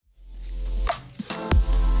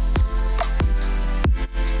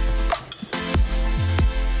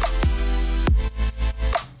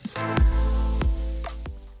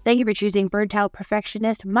Thank you for choosing Bird Towel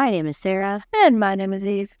Perfectionist. My name is Sarah. And my name is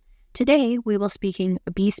Eve. Today, we will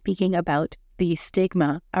be speaking about the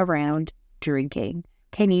stigma around drinking.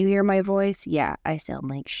 Can you hear my voice? Yeah, I sound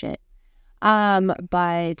like shit.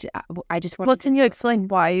 But I just want. Well, can you explain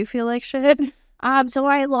why you feel like shit? So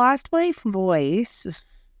I lost my voice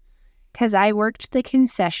because I worked the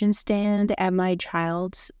concession stand at my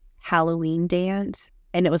child's Halloween dance,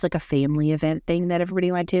 and it was like a family event thing that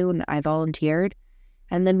everybody went to, and I volunteered.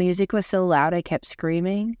 And the music was so loud, I kept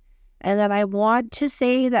screaming. And then I want to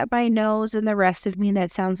say that my nose and the rest of me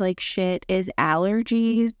that sounds like shit is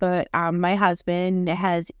allergies, but my husband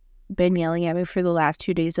has been yelling at me for the last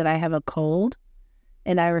 2 days that I have a cold,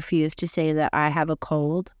 and I refuse to say that I have a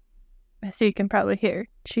cold. So you can probably hear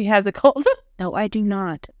she has a cold. No, I do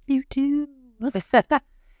not. You do.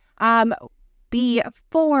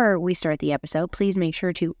 Before we start the episode, please make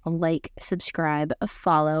sure to like, subscribe,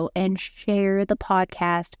 follow, and share the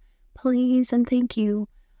podcast. Please and thank you.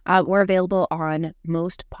 We're available on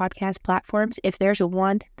most podcast platforms. If there's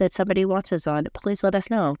one that somebody wants us on, please let us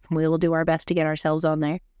know. We will do our best to get ourselves on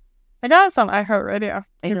there. I got us on iHeartRadio.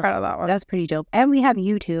 I'm proud of that one. That's pretty dope. And we have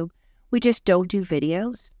YouTube. We just don't do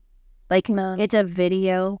videos. It's a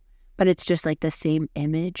video, but it's just like the same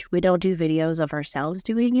image. We don't do videos of ourselves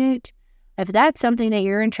doing it. If that's something that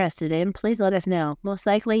you're interested in, please let us know. Most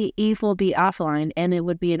likely, Eve will be offline, and it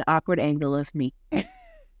would be an awkward angle of me.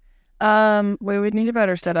 We would need a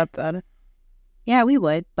better setup then. Yeah, we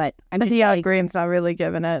would, but Green's not really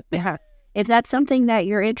giving it. Yeah. If that's something that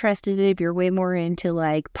you're interested in, if you're way more into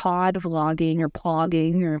like pod vlogging or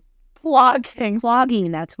plogging or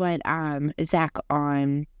vlogging, that's what Zach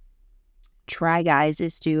on Try Guys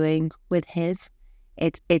is doing with his.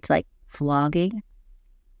 It's like vlogging,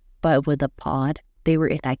 but with a pod. They were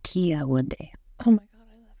in IKEA one day. Oh my god,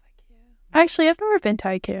 I love IKEA. Actually, I've never been to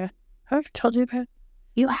IKEA. Have I ever told you that?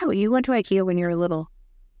 You went to IKEA when you were little.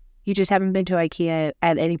 You just haven't been to IKEA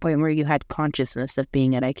at any point where you had consciousness of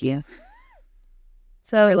being at IKEA.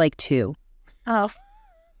 So, or like 2. Oh.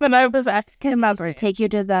 When I was at take you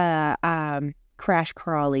to the Crash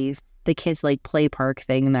Crawlies, the kids like play park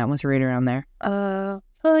thing that was right around there. So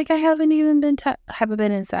like I haven't even been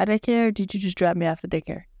inside IKEA, or did you just drop me off the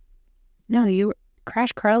daycare? No,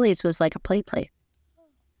 Crash Crawlies was like a play place.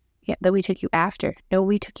 Yeah, then we took you after. No,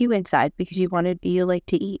 we took you inside because you like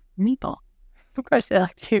to eat meatball. Of course I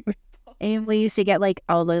like to eat meatball. And we used to get like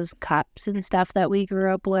all those cups and stuff that we grew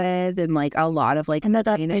up with, and like a lot of like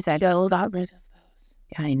main essentials. Got rid of those.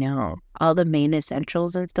 Yeah, I know. All the main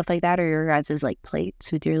essentials and stuff like that are your guys' like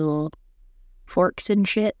plates with your little forks and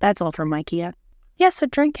shit. That's all from IKEA. Yes, so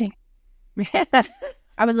drinking.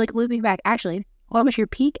 I was like looping back. Actually, what was your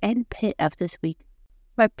peak and pit of this week?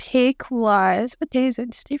 My peak was, what day is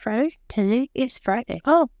it? Today Friday? Today is Friday.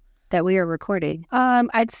 Oh. That we are recording.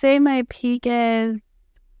 I'd say my peak is,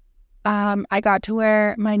 I got to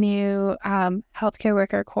wear my new healthcare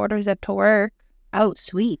worker quarters at to work. Oh,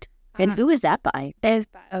 sweet. And who is that by? It's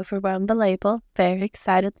by Overwhelm the Label. Very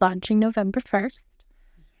excited, launching November 1st.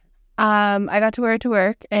 I got to wear it to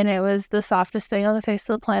work, and it was the softest thing on the face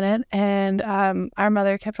of the planet. And our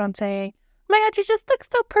mother kept on saying, "Oh my God, you just look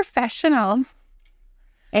so professional."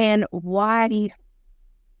 And why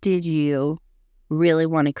did you really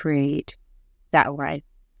want to create that line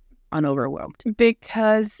on Overwhelmed?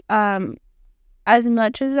 Because as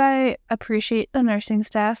much as I appreciate the nursing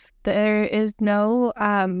staff, there is no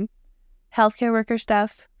healthcare worker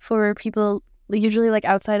staff for people usually like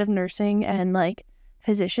outside of nursing and like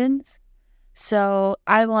physicians. So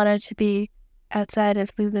I wanted to be outside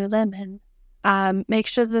of Lululemon. Make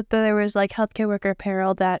sure that there was like healthcare worker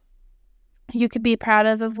apparel that you could be proud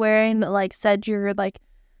of wearing, that like said your like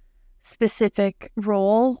specific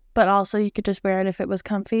role, but also you could just wear it if it was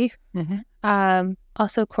comfy. Mm-hmm.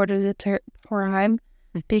 Also quarters at prime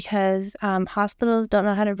because hospitals don't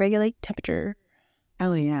know how to regulate temperature.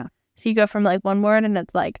 Oh yeah. So you go from like one word and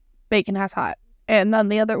it's like bacon ass hot, and then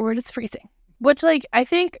the other word is freezing. Which like I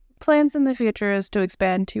think plans in the future is to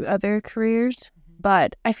expand to other careers,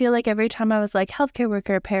 but I feel like every time I was like healthcare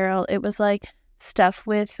worker apparel, it was like stuff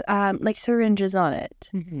with like syringes on it,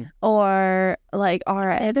 or like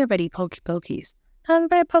everybody pokies.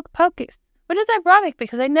 Everybody pokies, which is ironic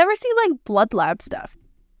because I never see like blood lab stuff,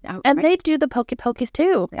 and they do the pokies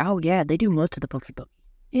too. Oh yeah, they do most of the pokie.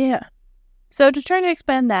 Yeah, so just trying to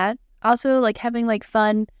expand that. Also like having like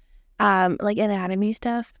fun, like anatomy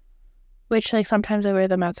stuff, which like sometimes I wear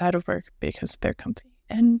them outside of work because they're comfy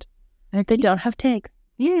and they don't have tags.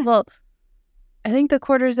 Yeah, well. I think the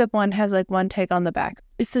quarter zip one has like one tag on the back.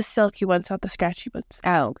 It's the silky ones, not the scratchy ones.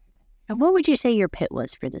 Oh. And what would you say your pit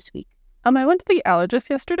was for this week? I went to the allergist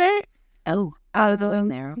yesterday. Oh. Going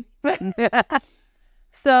there.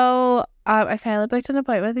 So I finally booked an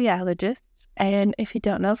appointment with the allergist. And if you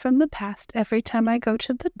don't know from the past, every time I go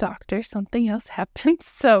to the doctor, something else happens.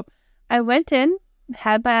 So I went in,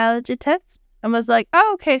 had my allergy test, and was like,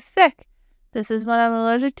 oh, okay, sick. This is what I'm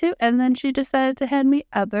allergic to. And then she decided to hand me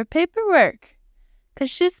other paperwork because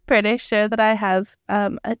she's pretty sure that I have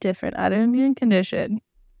a different autoimmune condition.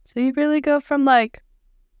 So you really go from like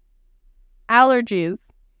allergies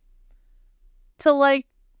to like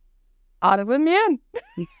autoimmune.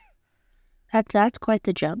 That's quite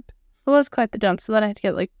the jump. It was quite the jump. So then I had to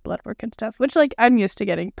get like blood work and stuff, which like I'm used to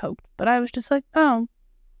getting poked. But I was just like, oh,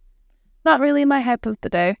 not really my hype of the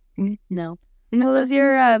day. No. What was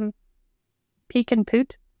your peek and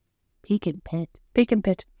poot? Peek and pit. Peek and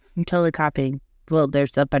pit. I'm totally copying. Well,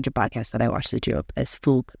 there's a bunch of podcasts that I watch that do it as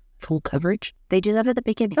full coverage. They do that at the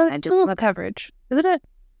beginning. Oh, it's full coverage, isn't it?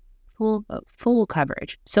 Full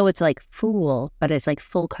coverage. So it's like full, but it's like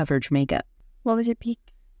full coverage makeup. What was your peak?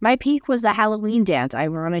 My peak was the Halloween dance.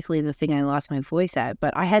 Ironically, the thing I lost my voice at,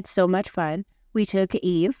 but I had so much fun. We took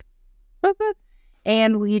Eve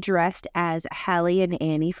and we dressed as Hallie and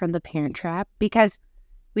Annie from The Parent Trap because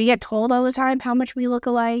we get told all the time how much we look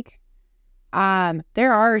alike.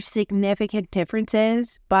 There are significant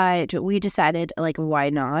differences, but we decided, like, why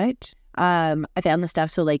not? I found the stuff,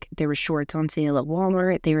 so, like, there were shorts on sale at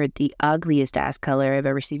Walmart. They were the ugliest ass color I've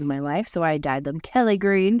ever seen in my life, so I dyed them Kelly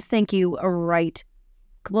green. Thank you, a right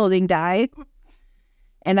clothing dye.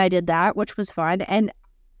 And I did that, which was fun and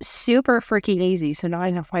super freaking easy. So now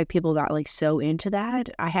I know why people got, like, so into that.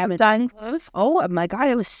 I haven't dyeing clothes. Oh my God,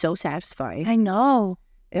 it was so satisfying. I know.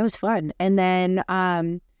 It was fun. And then,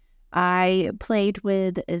 I played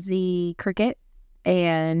with the Cricut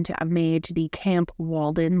and I made the Camp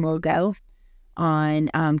Walden logo on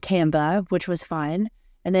Canva, which was fun,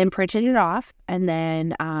 and then printed it off. And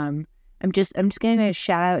then I'm just going to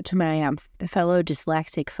shout out to my fellow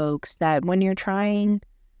dyslexic folks that when you're trying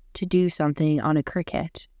to do something on a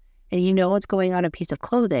Cricut and you know what's going on a piece of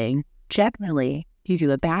clothing, generally you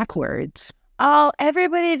do it backwards. Oh,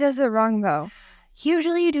 everybody does it wrong though.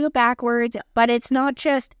 Usually you do it backwards, but it's not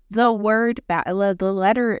just the word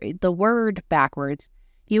the word backwards.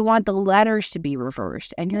 You want the letters to be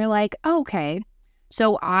reversed. And you're like, okay.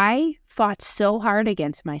 So I fought so hard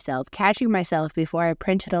against myself, catching myself before I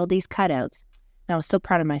printed all these cutouts. And I was still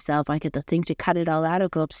proud of myself. I get the thing to cut it all out. I'll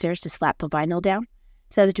go upstairs to slap the vinyl down.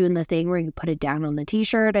 So I was doing the thing where you put it down on the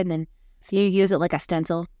t-shirt and then you use it like a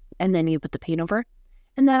stencil and then you put the paint over.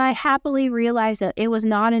 And then I happily realized that it was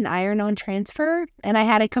not an iron-on transfer and I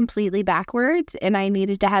had it completely backwards and I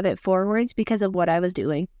needed to have it forwards because of what I was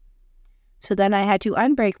doing. So then I had to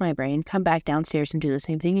unbreak my brain, come back downstairs and do the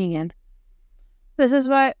same thing again. This is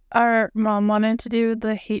what our mom wanted to do,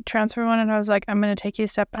 the heat transfer one. And I was like, I'm going to take you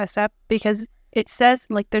step by step because it says,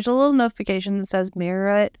 like, there's a little notification that says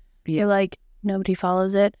mirror it. Yeah. You're like, nobody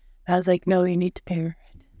follows it. I was like, no, you need to mirror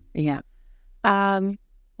it. Yeah.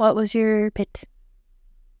 What was your pit?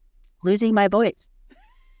 Losing my voice.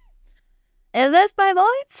 Is this my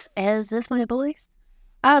voice? Is this my voice?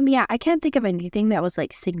 Yeah, I can't think of anything that was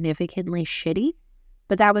like significantly shitty,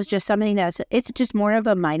 but that was just something it's just more of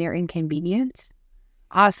a minor inconvenience.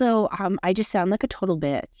 Also, I just sound like a total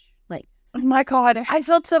bitch. Like, oh my God, I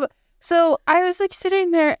felt so I was like sitting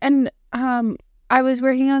there and I was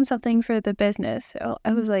working on something for the business. So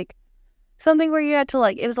I was like something where you had to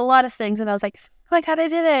like, it was a lot of things and I was like, oh my God, I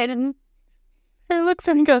did it. And he looks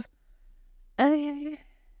at me and goes, and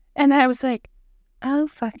I was like, oh,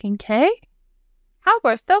 fucking Kay? I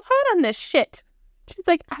worked so hard on this shit. She's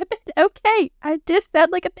like, I bet, okay. I just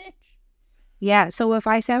sound like a bitch. Yeah, so if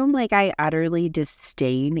I sound like I utterly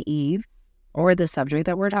disdain Eve or the subject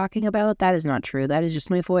that we're talking about, that is not true. That is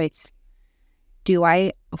just my voice. Do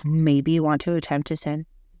I maybe want to attempt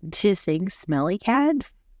to sing Smelly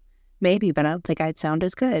Cat? Maybe, but I don't think I'd sound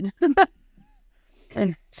as good.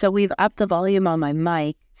 And so we've upped the volume on my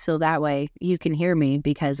mic so that way you can hear me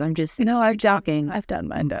because I'm just talking. I've done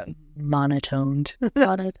mine down. Monotoned.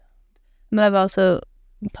 And I've also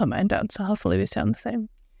put mine down, so hopefully we sound the same.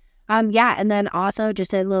 Yeah, and then also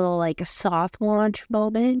just a little like soft launch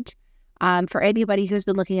moment. For anybody who's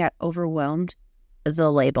been looking at Overwhelmed, the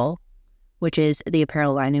label, which is the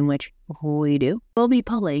apparel line in which we do, we'll be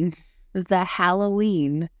pulling the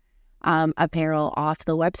Halloween apparel off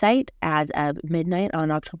the website as of midnight on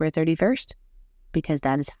October 31st because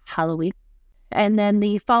that is Halloween. And then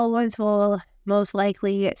the fall ones will most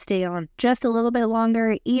likely stay on just a little bit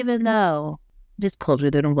longer, even though it's colder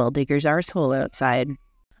than a well digger's arsehole outside.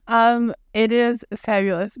 It is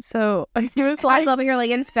fabulous. So it was like, I love it. You're like,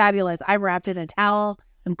 it's fabulous. I'm wrapped in a towel.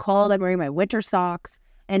 I'm cold. I'm wearing my winter socks.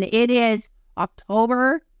 And it is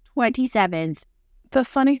October 27th. The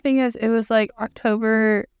funny thing is, it was like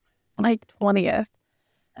October 20th.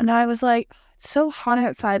 And I was like, it's so hot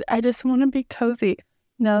outside. I just want to be cozy.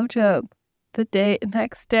 No joke. The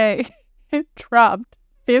next day, it dropped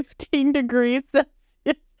 15 degrees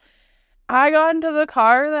Celsius. I got into the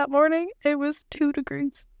car that morning. It was 2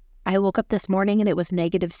 degrees. I woke up this morning and it was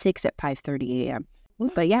 -6 at 5:30 a.m.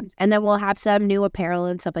 But yeah, and then we'll have some new apparel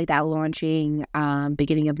and stuff like that launching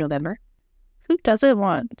beginning of November. Who doesn't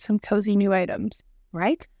want some cozy new items?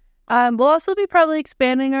 Right? We'll also be probably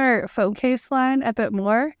expanding our phone case line a bit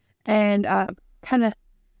more and kind of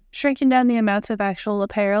shrinking down the amounts of actual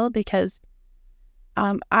apparel because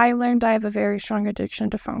I learned I have a very strong addiction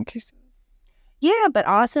to phone cases. Yeah, but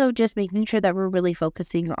also just making sure that we're really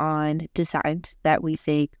focusing on designs that we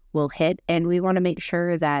think will hit. And we want to make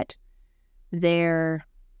sure that they're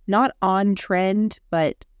not on trend,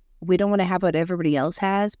 but we don't want to have what everybody else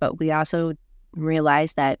has. But we also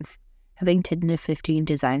realize that having 10 to 15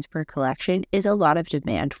 designs per collection is a lot of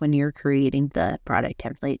demand when you're creating the product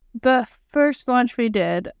template. The first launch we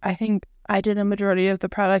did, I think I did a majority of the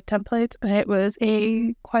product templates, and it was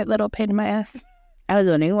a quite little pain in my ass. I was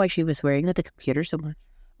wondering why she was wearing at the computer so much.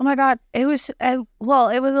 Oh my God. It was, it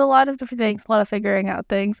was a lot of different things, a lot of figuring out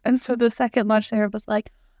things. And so the second launch there was like,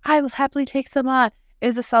 I will happily take some on. It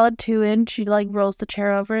was a solid 2-inch. She like rolls the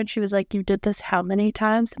chair over and she was like, you did this how many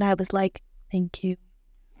times? And I was like, thank you.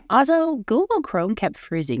 Also, Google Chrome kept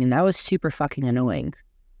freezing and that was super fucking annoying.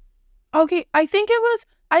 Okay. I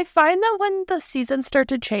find that when the seasons start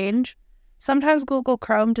to change, sometimes Google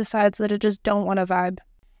Chrome decides that it just don't want to vibe.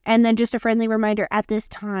 And then just a friendly reminder at this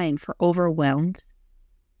time for Overwhelmed,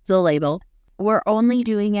 the label, we're only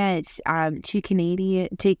doing it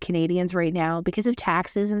to Canadians right now because of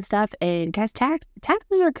taxes and stuff. And guys,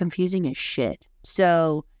 taxes are confusing as shit.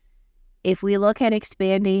 So if we look at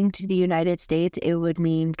expanding to the United States, it would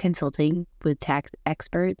mean consulting with tax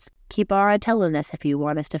experts. Keep on telling us if you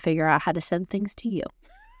want us to figure out how to send things to you.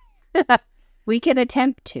 We can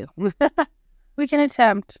attempt to. We can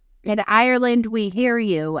attempt. In Ireland, we hear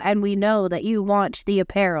you, and we know that you want the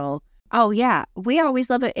apparel. Oh, yeah. We always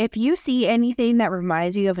love it. If you see anything that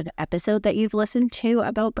reminds you of an episode that you've listened to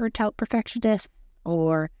about burnt-out perfectionists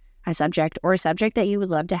or a subject that you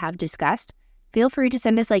would love to have discussed, feel free to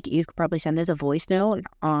send us, you could probably send us a voice note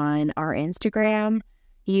on our Instagram.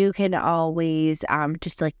 You can always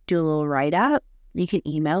just, do a little write-up. You can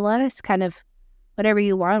email us, kind of whatever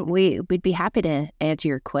you want. We'd be happy to answer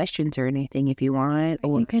your questions or anything if you want.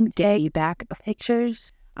 Or you can get feedback.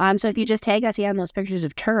 Pictures. So if you just tag us in those pictures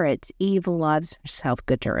of turrets, Eve loves herself a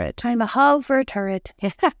good turret. I'm a hoe for a turret.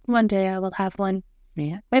 One day I will have one.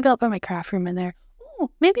 Yeah. Maybe I'll put my craft room in there.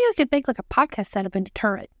 Ooh, maybe I could make a podcast setup into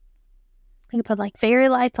turret. I could put fairy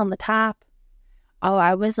lights on the top. Oh,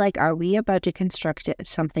 I was like, are we about to construct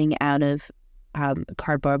something out of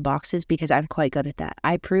cardboard boxes? Because I'm quite good at that.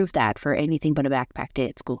 I proved that for anything but a backpack day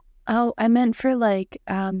at school. Oh, I meant for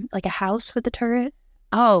a house with a turret.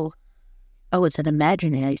 Oh, it's an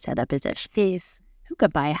imaginary setup, is it? Jeez. Who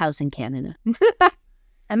could buy a house in Canada?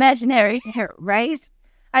 Imaginary. Right?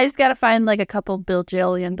 I just gotta find a couple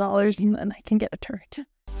bajillion dollars and then I can get a turret.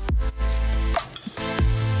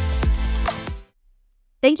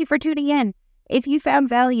 Thank you for tuning in. If you found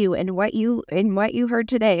value in what you heard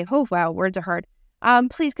today, oh wow, words are hard.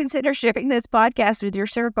 Please consider sharing this podcast with your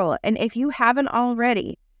circle. And if you haven't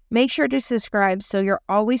already, make sure to subscribe so you're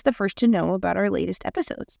always the first to know about our latest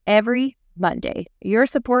episodes every Monday. Your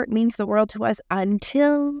support means the world to us.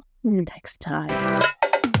 Until next time.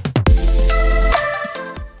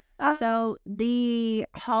 So the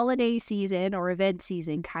holiday season or event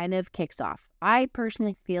season kind of kicks off. I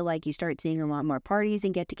personally feel like you start seeing a lot more parties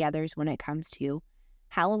and get-togethers when it comes to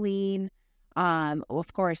Halloween.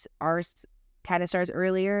 Of course, ours kind of starts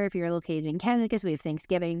earlier if you're located in Canada because we have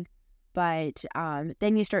Thanksgiving. But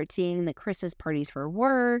then you start seeing the Christmas parties for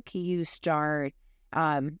work. You start,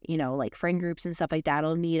 friend groups and stuff like that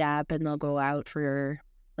will meet up and they'll go out for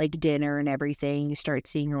dinner and everything. You start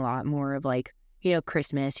seeing a lot more of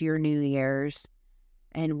Christmas, your New Year's,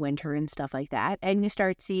 and winter and stuff like that. And you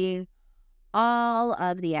start seeing all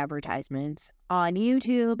of the advertisements on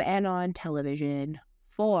YouTube and on television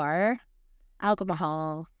for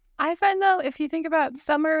alcohol. I find, though, if you think about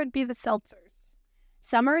summer, it would be the seltzers.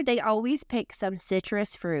 Summer, they always pick some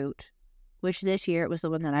citrus fruit, which this year it was the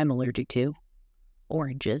one that I'm allergic to.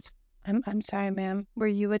 Oranges. I'm sorry, ma'am. Were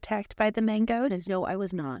you attacked by the mangoes? No, I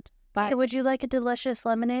was not. But hey, would you like a delicious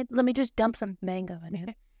lemonade? Let me just dump some mango in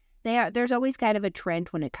it. There's always kind of a trend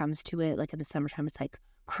when it comes to it. In the summertime, it's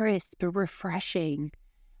crisp, refreshing.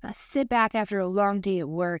 Sit back after a long day at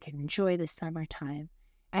work and enjoy the summertime.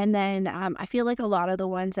 And then I feel like a lot of the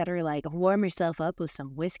ones that are like warm yourself up with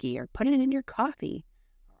some whiskey or put it in your coffee,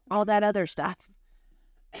 all that other stuff.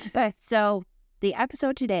 So the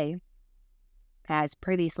episode today, as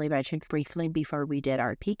previously mentioned briefly before we did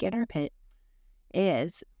our peek in our pit,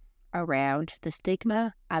 is around the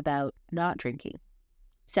stigma about not drinking.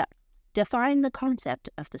 So define the concept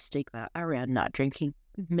of the stigma around not drinking,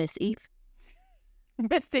 Miss Eve.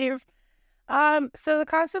 Miss Eve. So the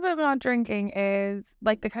concept of not drinking is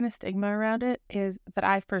like the kind of stigma around it is that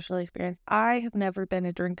I've personally experienced. I have never been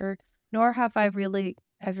a drinker, nor have I really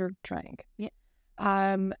ever drank. Yeah.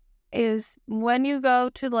 Is when you go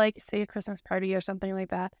to like say a Christmas party or something like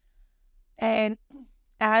that, and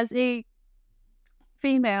as a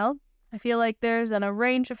female, I feel like there's a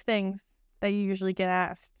range of things that you usually get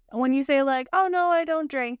asked. When you say like, "Oh no, I don't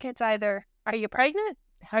drink," it's either, "Are you pregnant?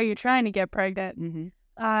 Are you trying to get pregnant? Mm-hmm.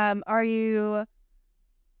 Are you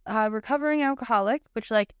recovering alcoholic?"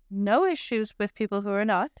 Which, like, no issues with people who are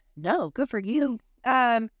not. No, good for you.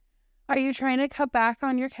 Are you trying to cut back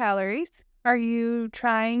on your calories? Are you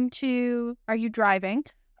driving?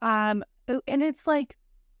 And it's like,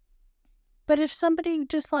 but if somebody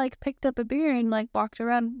just like picked up a beer and like walked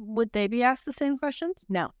around, would they be asked the same questions?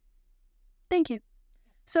 No. Thank you.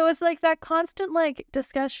 So it's like that constant like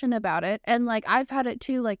discussion about it. And like I've had it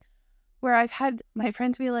too, like where I've had my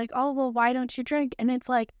friends be like, "Oh, well, why don't you drink?" And it's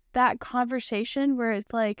like that conversation where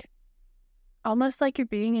it's like almost like you're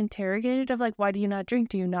being interrogated of like, why do you not drink?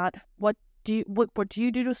 Do you not? What do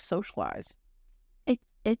you do to socialize?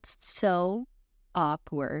 It's so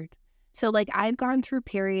awkward. So like I've gone through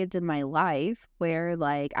periods in my life where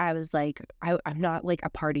like I was like I'm not like a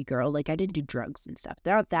party girl. Like I didn't do drugs and stuff.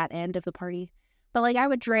 They're at that end of the party. But like I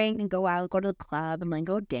would drink and go out, go to the club and like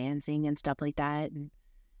go dancing and stuff like that. And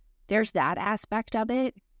there's that aspect of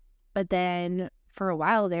it. But then for a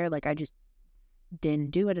while there, like I just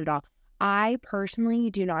didn't do it at all. I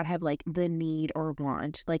personally do not have like the need or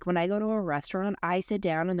want. Like when I go to a restaurant, I sit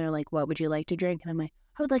down and they're like, "What would you like to drink?" And I'm like,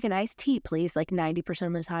 "I would like an iced tea, please." Like 90%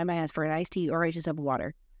 of the time I ask for an iced tea or I just have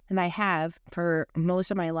water. And I have for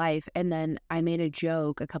most of my life. And then I made a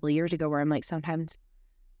joke a couple of years ago where I'm like, sometimes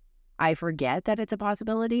I forget that it's a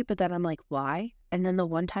possibility, but then I'm like, why? And then the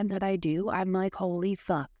one time that I do, I'm like, holy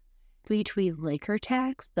fuck. Between liquor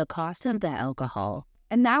tax, the cost of the alcohol,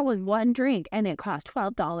 and that was one drink, and it cost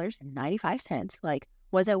 $12.95. Like,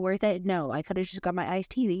 was it worth it? No, I could have just got my iced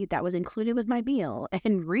tea that was included with my meal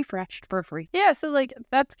and refreshed for free. Yeah, so like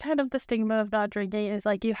that's kind of the stigma of not drinking is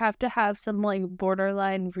like you have to have some like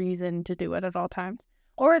borderline reason to do it at all times.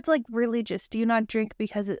 Or it's like religious. Do you not drink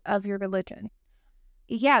because of your religion?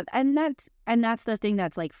 Yeah, and that's the thing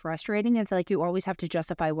that's like frustrating. It's like you always have to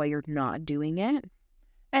justify why you're not doing it.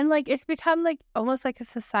 And like it's become like almost like a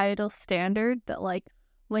societal standard that like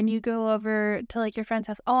when you go over to like your friend's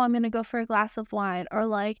house, "Oh, I'm gonna go for a glass of wine," or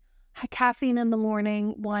like caffeine in the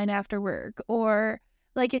morning, wine after work, or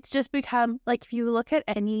like it's just become like if you look at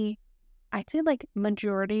any, I'd say like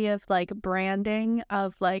majority of like branding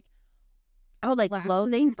of like like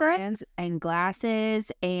clothing brands and glasses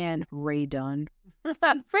and Ray Dunn. Ray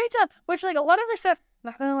Dunn, which like a lot of her stuff,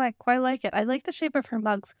 not gonna like quite like it. I like the shape of her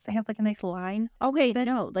mugs because they have like a nice line. Okay,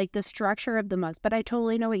 no, like the structure of the mugs, but I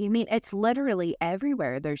totally know what you mean. It's literally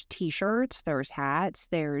everywhere. There's t-shirts, there's hats,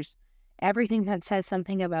 there's everything that says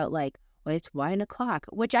something about like, well, it's 1:00,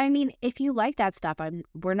 which I mean, if you like that stuff,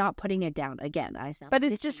 we're not putting it down. Again, but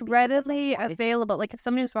it's just readily available. Like if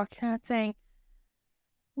somebody was walking out saying,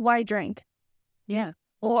 "Why drink?" Yeah.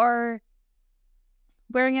 Or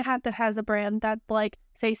wearing a hat that has a brand that like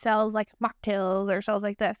say sells like mocktails or sells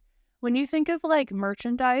like this. When you think of like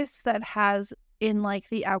merchandise that has in like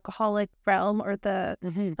the alcoholic realm or the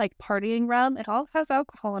like partying realm, it all has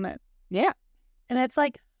alcohol in it. Yeah. And it's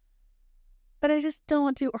like, but I just don't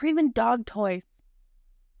want to. Or even dog toys.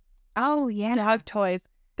 Oh yeah. Dog toys.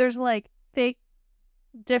 There's like fake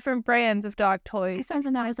different brands of dog toys. I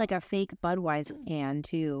saw that was like a fake Budweiser can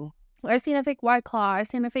too. I've seen a fake White Claw. I've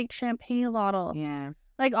seen a fake champagne bottle. Yeah.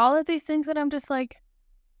 Like all of these things that I'm just like,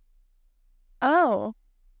 oh.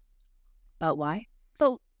 But why?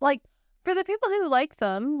 So like for the people who like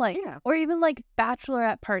them, like, or even like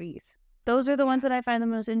bachelorette parties. Those are the ones that I find the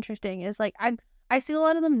most interesting is like, I see a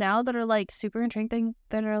lot of them now that are like super intriguing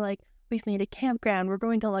that are like, we've made a campground. We're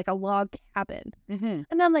going to like a log cabin. And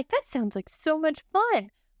I'm like, that sounds like so much fun.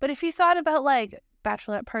 But if you thought about like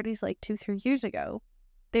bachelorette parties like 2-3 years ago,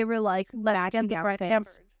 they were like, let's get the bride hammered.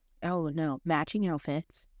 Oh, no. Matching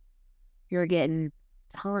outfits. You're getting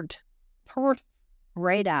turned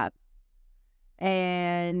right up.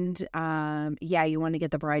 And, yeah, you want to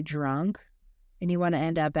get the bride drunk. And you want to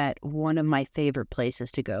end up at one of my favorite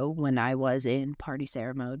places to go when I was in party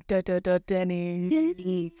Sarah mode.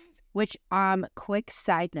 Denny's. Which, quick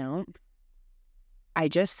side note, I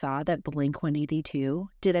just saw that Blink-182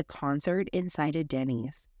 did a concert inside a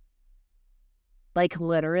Denny's. Like,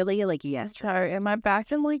 literally, like, yesterday. Sorry, am I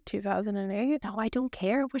back in, like, 2008? No, I don't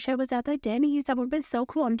care. I wish I was at the Denny's. That would have been so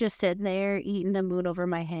cool. I'm just sitting there, eating a moon over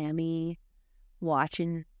my hammy,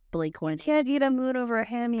 watching Blink-182. Can't eat a moon over a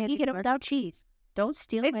hammy. You get it without cheese. Don't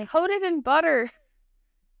steal It's coated in butter.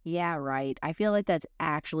 Yeah, right. I feel like that's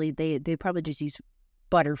actually, they probably just use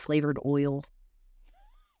butter-flavored oil.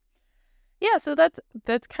 Yeah, so that's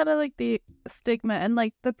kind of like the stigma and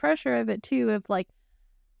like the pressure of it too, of like,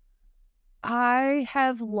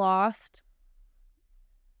 I've lost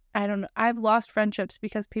friendships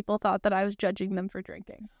because people thought that I was judging them for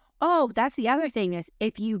drinking. Oh, that's the other thing is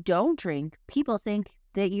if you don't drink, people think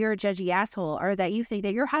that you're a judgy asshole or that you think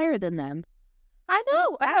that you're higher than them. I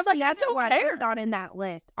know. That's like, the I other don't one care. that's not in that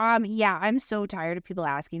list. Yeah, I'm so tired of people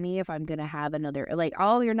asking me if I'm gonna have another, like,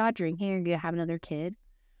 oh, you're not drinking, you're gonna have another kid,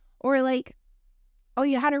 or like, oh,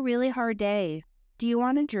 you had a really hard day. Do you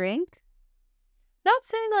want to drink? Not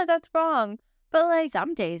saying that that's wrong, but like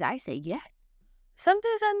Some days I say yes. some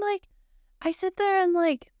days I'm like, I sit there and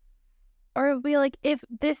like, or it'll be like, if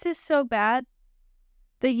this is so bad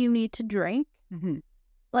that you need to drink,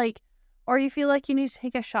 like, or you feel like you need to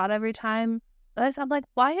take a shot every time. I'm like,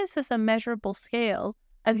 why is this a measurable scale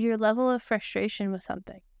of your level of frustration with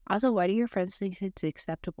something? Also, why do your friends think it's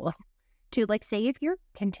acceptable to, like, say if you're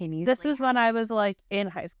continuously... This was when I was, like, in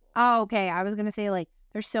high school. Oh, okay. I was going to say, like,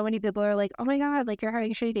 there's so many people who are like, oh my God, like, you're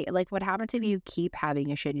having a shitty day. Like, what happens if you keep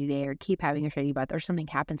having a shitty day or keep having a shitty month or something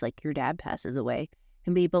happens, like your dad passes away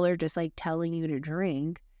and people are just, like, telling you to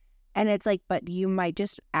drink. And it's like, but you might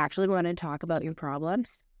just actually want to talk about your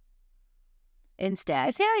problems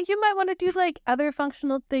instead. Yeah, you might want to do like other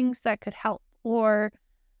functional things that could help, or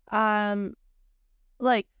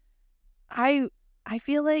like I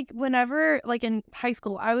feel like whenever, like in high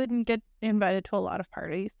school, I wouldn't get invited to a lot of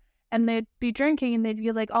parties and they'd be drinking and they'd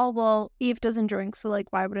be like, oh well, Eve doesn't drink, so like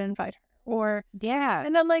why would I invite her? Or yeah,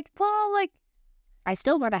 and I'm like, well, like I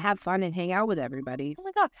still want to have fun and hang out with everybody. Oh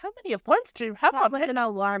my God, how many of ones do you have? That was an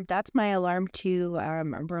alarm. That's my alarm to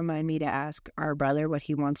remind me to ask our brother what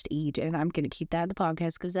he wants to eat. And I'm going to keep that in the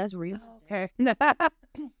podcast because that's real. Okay.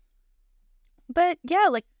 But yeah,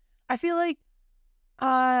 like, I feel like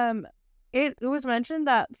it was mentioned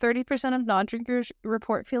that 30% of non-drinkers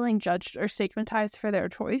report feeling judged or stigmatized for their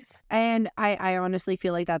choice. And I honestly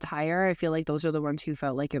feel like that's higher. I feel like those are the ones who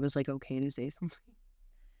felt like it was, like, okay to say something.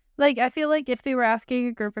 Like, I feel like if they were asking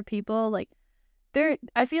a group of people, like,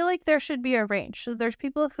 I feel like there should be a range. So there's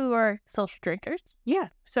people who are social drinkers. Yeah.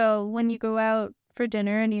 So when you go out for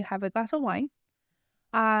dinner and you have a glass of wine,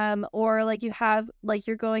 or like you have, like,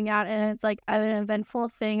 you're going out and it's like an eventful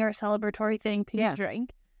thing or a celebratory thing, people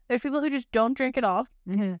drink. There's people who just don't drink at all.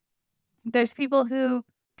 Mm-hmm. There's people who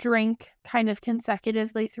drink kind of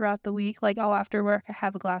consecutively throughout the week. Like, oh, after work, I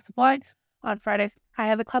have a glass of wine. On Fridays, I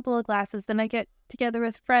have a couple of glasses. Then I get together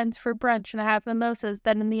with friends for brunch and I have mimosas.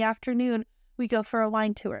 Then in the afternoon, we go for a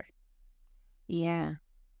wine tour. Yeah.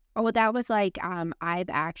 Oh, that was like, I've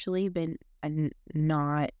actually been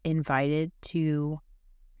not invited to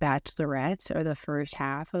bachelorettes or the first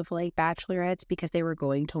half of, like, bachelorettes because they were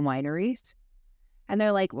going to wineries. And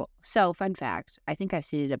they're like, well, so fun fact, I think I've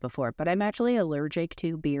stated it before, but I'm actually allergic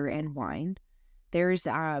to beer and wine. There's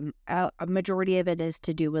a majority of it is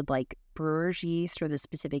to do with, like, brewer's yeast or the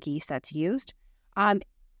specific yeast that's used.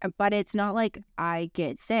 But it's not like I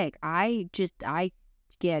get sick. I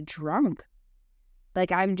get drunk.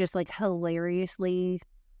 Like, I'm just, like, hilariously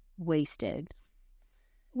wasted.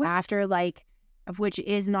 After, like, which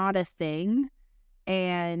is not a thing.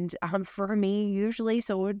 And for me, usually,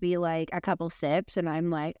 so it would be, like, a couple sips and I'm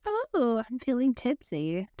like, oh, I'm feeling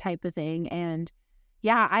tipsy type of thing. And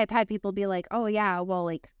yeah, I've had people be like, oh, yeah, well,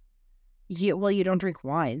 like, you don't drink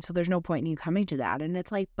wine, so there's no point in you coming to that. And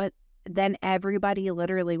it's like, but then everybody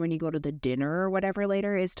literally, when you go to the dinner or whatever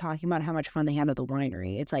later, is talking about how much fun they had at the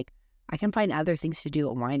winery. It's like, I can find other things to do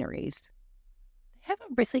at wineries. They have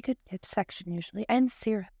a really good gift section usually, and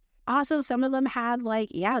syrups. Also, some of them have, like,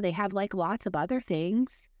 they have, like, lots of other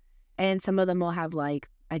things. And some of them will have, like,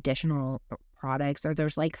 additional products, or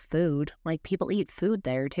there's, like, food. Like, people eat food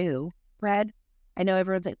there, too. Bread. I know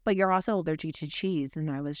everyone's like, but you're also allergic to cheese.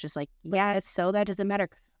 And I was just like, yeah, so that doesn't matter.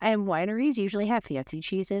 And wineries usually have fancy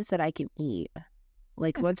cheeses that I can eat.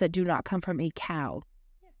 Like, ones that do not come from a cow.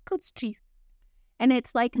 Yeah, goat's cheese. And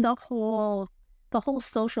it's like the whole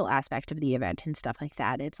social aspect of the event and stuff like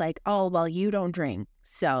that. It's like, oh, well, you don't drink,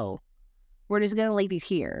 so We're just going to leave you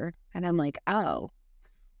here. And I'm like, oh.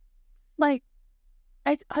 Like,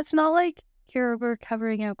 it's not like you're a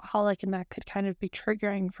recovering alcoholic and that could kind of be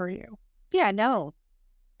triggering for you. Yeah, no.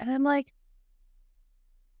 And I'm like,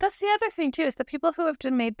 that's the other thing too, is the people who have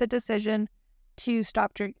made the decision to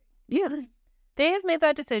stop drinking. Yeah. They have made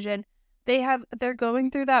that decision. They're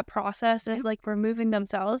going through that process of like removing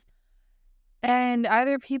themselves. And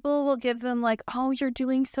either people will give them like, oh, you're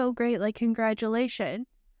doing so great, like congratulations.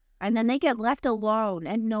 And then they get left alone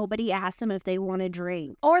and nobody asks them if they want to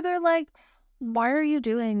drink. Or they're like, why are you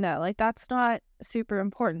doing that? Like, that's not super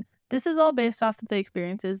important. This is all based off of the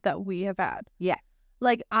experiences that we have had. Yeah.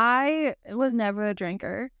 Like, I was never a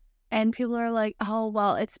drinker, and people are like, oh,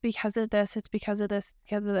 well, it's because of this, it's because of this,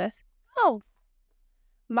 because of this. Oh,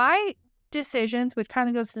 my decisions, which kind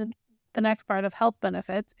of goes to the next part of health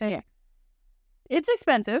benefits. Yeah. It's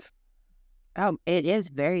expensive. It is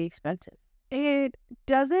very expensive. It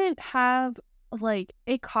doesn't have, like,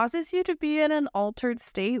 it causes you to be in an altered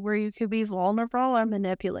state where you could be vulnerable or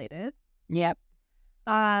manipulated. Yep.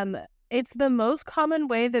 It's the most common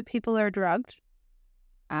way that people are drugged.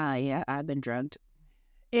 Yeah, I've been drugged.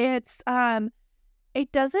 It's,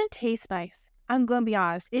 it doesn't taste nice. I'm going to be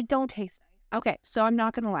honest. It don't taste nice. Okay, so I'm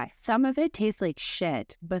not going to lie. Some of it tastes like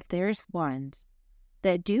shit, but there's ones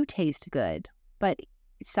that do taste good. But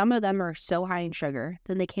some of them are so high in sugar.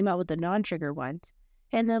 Then they came out with the non-sugar ones.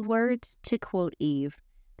 And the words, to quote Eve,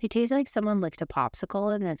 they taste like someone licked a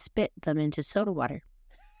popsicle and then spit them into soda water.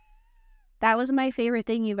 That was my favorite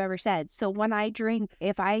thing you've ever said. So when I drink,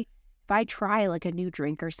 if I try like a new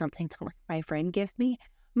drink or something that my friend gives me,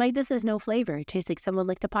 I'm like, this has no flavor. It tastes like someone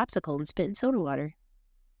licked a popsicle and spit in soda water.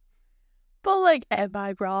 But, like, am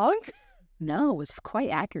I wrong? No, it was quite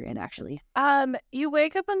accurate, actually. You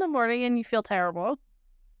wake up in the morning and you feel terrible.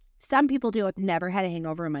 Some people do. I've never had a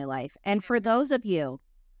hangover in my life. And for those of you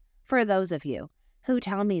who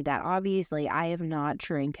tell me that obviously I have not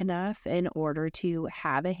drank enough in order to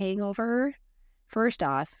have a hangover, first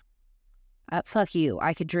off, fuck you.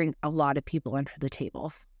 I could drink a lot of people under the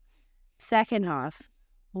table. Second off,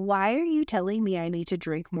 why are you telling me I need to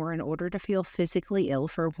drink more in order to feel physically ill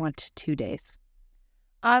for 1 to 2 days?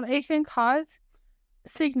 It can cause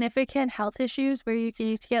significant health issues where you can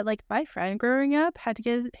need to get, like, my friend growing up had to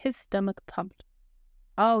get his stomach pumped.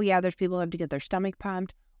 Oh, yeah, there's people who have to get their stomach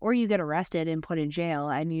pumped, or you get arrested and put in jail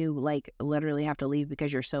and you, like, literally have to leave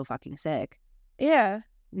because you're so fucking sick. Yeah.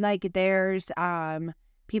 Like, there's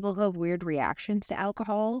people who have weird reactions to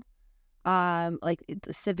alcohol, like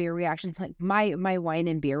severe reactions. Like my wine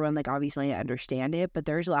and beer one, like, obviously I understand it, but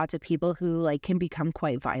there's lots of people who, like, can become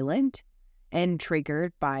quite violent and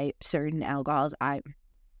triggered by certain alcohols. I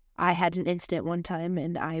had an incident one time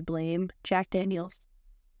and I blame Jack Daniels.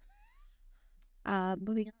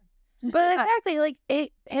 Moving on. But exactly, like,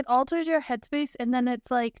 it alters your headspace, and then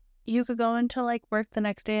it's like you could go into, like, work the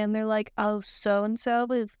next day and they're like, oh, so-and-so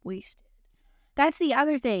was wasted. That's the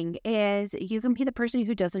other thing, is you can be the person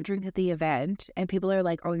who doesn't drink at the event and people are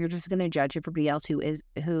like, oh, you're just going to judge everybody else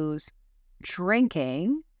who's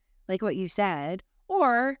drinking, like what you said.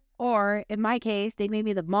 Or in my case, they made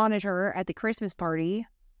me the monitor at the Christmas party.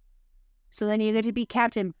 So then you get to be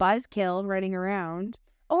Captain Buzzkill running around.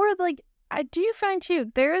 Or, like, do you find,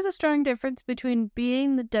 too, there is a strong difference between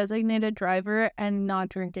being the designated driver and not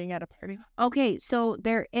drinking at a party? Okay, so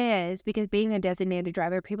there is, because being a designated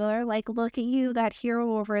driver, people are like, look at you, that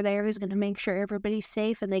hero over there who's going to make sure everybody's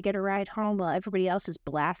safe and they get a ride home while everybody else is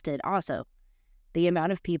blasted. Also, the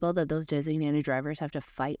amount of people that those designated drivers have to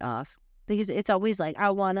fight off. Because it's always like, I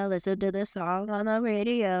want to listen to this song on the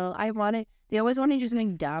radio. They always want to do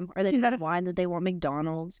something dumb. Or they have wine that they want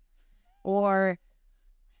McDonald's. Or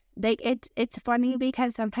it's funny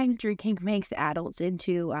because sometimes drinking makes adults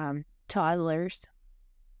into toddlers.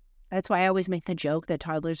 That's why I always make the joke that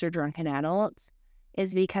toddlers are drunken adults,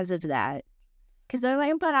 is because of that. Because they're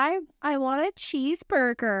like, but I want a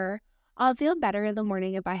cheeseburger. I'll feel better in the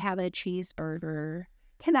morning if I have a cheeseburger.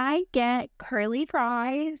 Can I get curly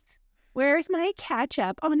fries? Where's my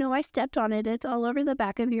ketchup? Oh no, I stepped on it. It's all over the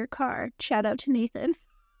back of your car. Shout out to Nathan.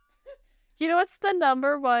 You know what's the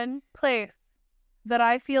number one place that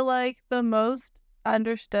I feel like the most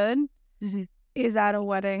understood is at a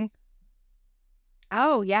wedding?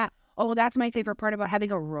 Oh, yeah. Oh, that's my favorite part about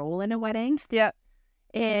having a role in a wedding. Yeah.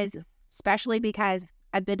 Is especially because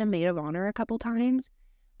I've been a maid of honor a couple times,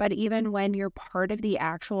 but even when you're part of the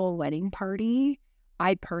actual wedding party,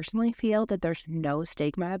 I personally feel that there's no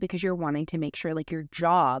stigma because you're wanting to make sure, like, your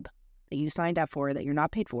job that you signed up for, that you're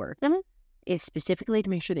not paid for, is specifically to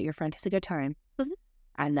make sure that your friend has a good time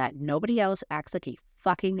and that nobody else acts like a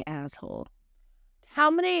fucking asshole. How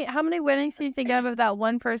many weddings can you think of that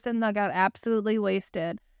one person that got absolutely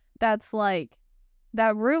wasted? That's like,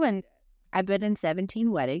 that ruined. I've been in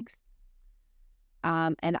 17 weddings.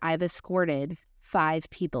 And I've escorted 5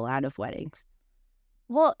 people out of weddings.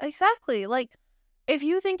 Well, exactly. Like, if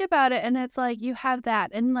you think about it, and it's like you have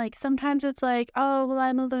that, and like sometimes it's like, oh, well,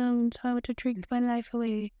 I'm alone, so I want to drink my life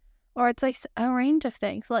away, or it's like a range of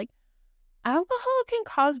things. Like, alcohol can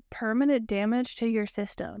cause permanent damage to your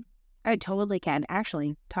system. I totally can.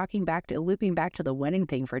 Actually, looping back to the wedding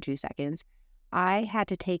thing for 2 seconds, I had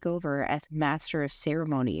to take over as master of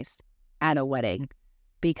ceremonies at a wedding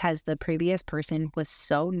because the previous person was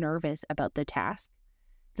so nervous about the task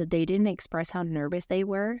that they didn't express how nervous they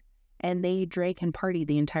were, and they drank and partied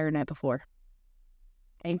the entire night before.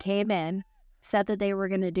 And came in, said that they were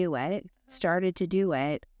going to do it, started to do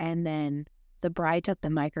it, and then the bride took the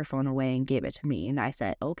microphone away and gave it to me. And I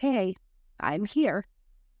said, okay, I'm here.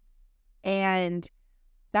 And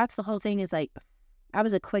that's the whole thing, is like, I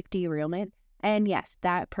was a quick derailment. And yes,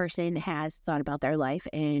 that person has thought about their life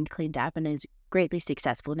and cleaned up and is greatly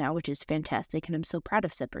successful now, which is fantastic. And I'm so proud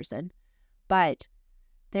of said person. But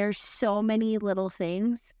there's so many little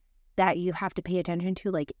things that you have to pay attention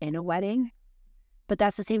to, like in a wedding. But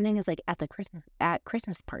that's the same thing as like at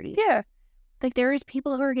Christmas parties. Yeah. Like there's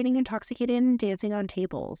people who are getting intoxicated and dancing on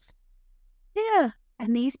tables. Yeah.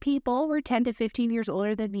 And these people were 10 to 15 years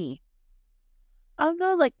older than me. Oh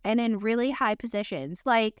no, like, and in really high positions.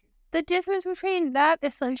 Like, the difference between that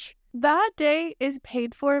is like, that day is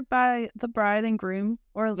paid for by the bride and groom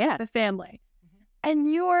or the family. Mm-hmm.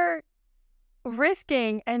 And you're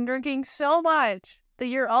risking and drinking so much that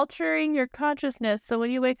you're altering your consciousness. So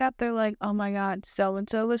when you wake up, they're like, oh my God,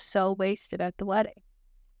 so-and-so was so wasted at the wedding.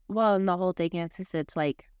 Well, and the whole thing is it's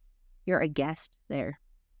like, you're a guest there.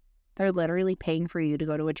 They're literally paying for you to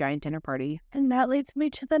go to a giant dinner party. And that leads me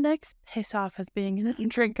to the next piss off as being a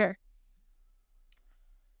drinker.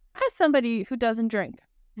 As somebody who doesn't drink,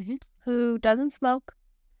 mm-hmm. who doesn't smoke,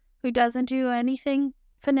 who doesn't do anything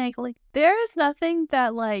finagly, there is nothing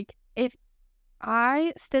that, like, if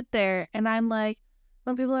I sit there and I'm like,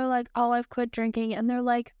 when people are like, oh, I've quit drinking, and they're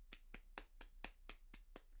like,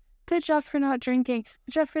 good job for not drinking,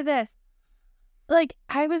 good job for this. Like,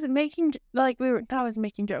 I was making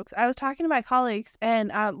jokes. I was talking to my colleagues,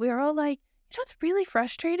 and we were all like, you know what's really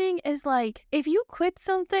frustrating is, like, if you quit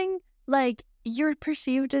something, like, you're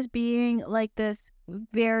perceived as being, like, this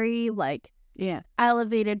very, like,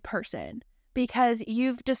 elevated person because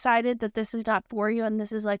you've decided that this is not for you and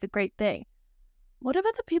this is, like, a great thing. What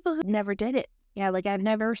about the people who never did it? Yeah, like, I've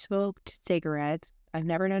never smoked cigarettes. I've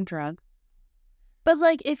never done drugs. But,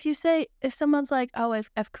 like, if someone's like, oh,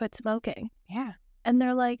 I've quit smoking. Yeah. And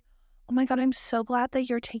they're like, oh my God, I'm so glad that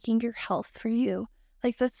you're taking your health for you.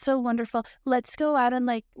 Like, that's so wonderful. Let's go out and,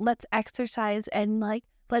 like, let's exercise and, like,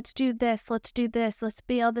 let's do this. Let's do this. Let's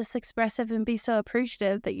be all this expressive and be so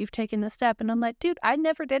appreciative that you've taken the step. And I'm like, dude, I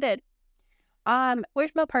never did it.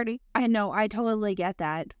 Where's my party? I know. I totally get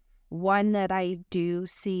that. One that I do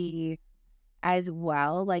see as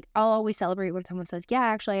well, like, I'll always celebrate when someone says, yeah,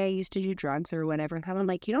 actually, I used to do drugs or whatever. And I'm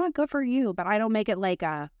like, you know what? Good for you. But I don't make it like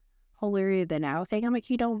a holier than now thing. I'm like,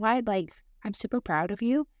 you know what? Like, I'm super proud of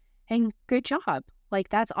you and good job. Like,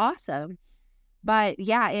 that's awesome. But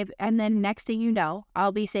yeah, and then next thing you know,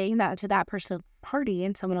 I'll be saying that to that person at the party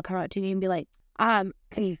and someone will come up to me and be like, can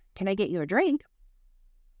I get you a drink?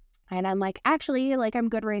 And I'm like, actually, like, I'm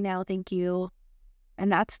good right now. Thank you.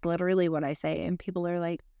 And that's literally what I say. And people are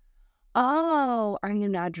like, oh, are you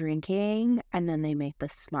not drinking? And then they make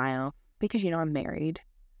this smile because, I'm married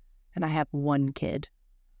and I have 1 kid.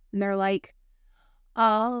 And they're like,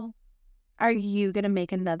 oh, are you going to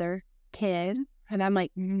make another kid? And I'm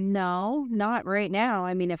like, no, not right now.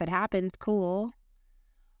 I mean, if it happens, cool.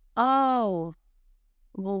 Oh,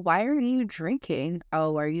 well, why are you drinking?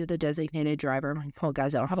 Oh, are you the designated driver? I'm like, well,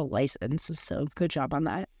 guys, I don't have a license, so good job on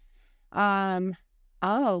that.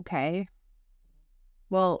 Oh, okay.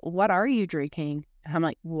 Well, what are you drinking? And I'm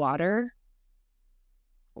like, water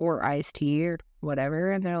or iced tea or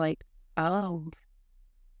whatever. And they're like, oh.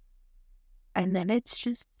 And then it's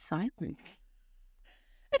just silent.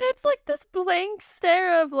 And it's like this blank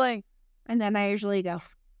stare of like, and then I usually go,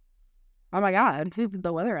 oh my God,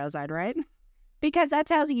 the weather outside, right? Because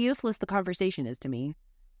that's how useless the conversation is to me.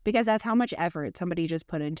 Because that's how much effort somebody just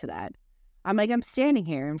put into that. I'm like, I'm standing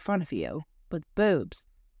here in front of you with boobs,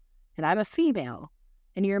 and I'm a female.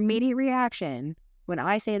 And your immediate reaction when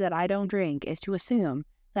I say that I don't drink is to assume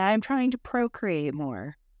that I'm trying to procreate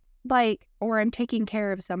more. Like, or I'm taking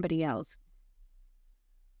care of somebody else.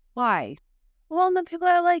 Why? Well, and then people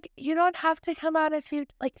are like, you don't have to come out if you,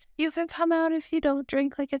 like, you can come out if you don't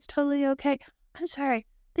drink, like, it's totally okay. I'm sorry.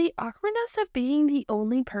 The awkwardness of being the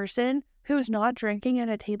only person who's not drinking at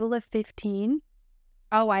a table of 15.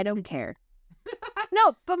 Oh, I don't care.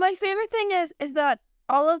 No, but my favorite thing is that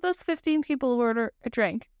all of those 15 people order a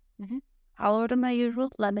drink. Mm-hmm. I'll order my usual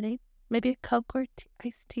lemonade, maybe a Coke or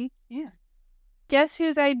iced tea. Yeah. Guess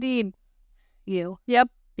who's ID'd? You. Yep.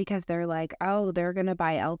 Because they're like, oh, they're going to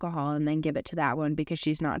buy alcohol and then give it to that one because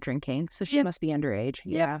she's not drinking. So she must be underage.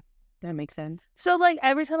 Yep. Yeah. That makes sense. So, like,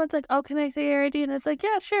 every time it's like, oh, can I say your ID? And it's like,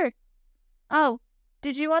 yeah, sure. Oh,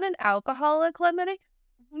 did you want an alcoholic lemonade?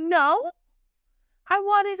 No. I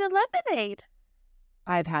wanted a lemonade.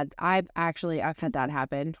 I've had that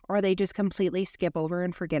happen. Or they just completely skip over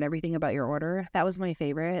and forget everything about your order. That was my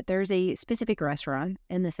favorite. There's a specific restaurant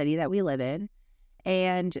in the city that we live in,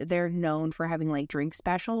 and they're known for having like drink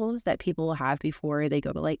specials that people will have before they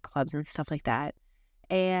go to like clubs and stuff like that.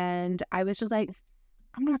 And I was just like,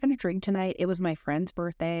 I'm not going to drink tonight. It was my friend's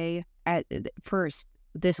birthday at first,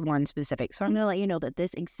 this one specific. So I'm going to let you know that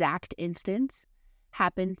this exact instance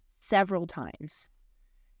happened several times.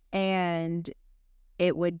 And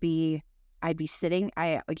it would be, I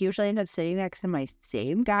usually end up sitting next to my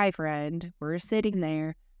same guy friend. We're sitting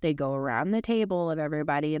there. They go around the table of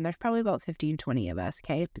everybody, and there's probably about 15, 20 of us,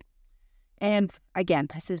 okay? And again,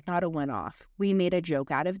 this is not a one-off. We made a joke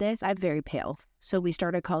out of this. I'm very pale. So we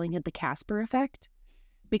started calling it the Casper effect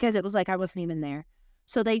because it was like I wasn't even there.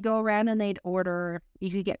 So they'd go around and they'd order, you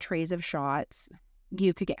could get trays of shots.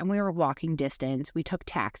 And we were walking distance. We took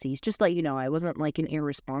taxis. Just to let you know, I wasn't like an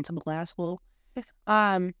irresponsible asshole.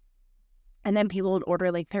 And then people would order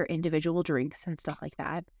like their individual drinks and stuff like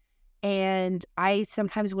that. And I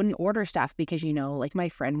sometimes wouldn't order stuff because, you know, like my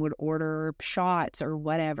friend would order shots or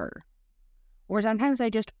whatever. Or sometimes I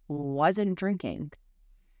just wasn't drinking.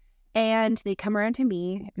 And they come around to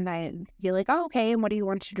me and you're like, oh, okay. And what do you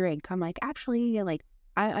want to drink? I'm like, actually, like,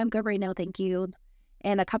 I'm good right now. Thank you.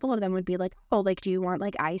 And a couple of them would be like, oh, like, do you want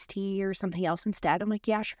like iced tea or something else instead? I'm like,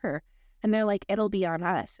 yeah, sure. And they're like, it'll be on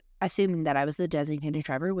us, assuming that I was the designated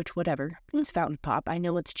driver, which whatever. It's fountain pop. I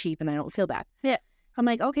know it's cheap and I don't feel bad. Yeah. I'm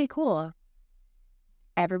like, okay, cool.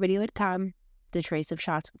 Everybody would come. The trays of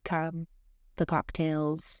shots would come. The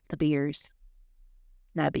cocktails, the beers.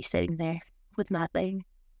 And I'd be sitting there with nothing.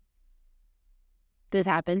 This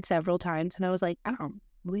happened several times. And I was like, oh,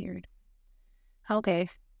 weird. Okay.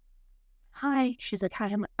 Hi. She's like, hi.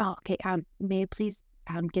 I'm like, oh, okay. May I please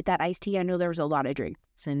get that iced tea? I know there was a lot of drinks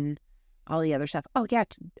and all the other stuff. Oh, yeah.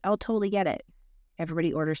 I'll totally get it.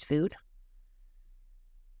 Everybody orders food.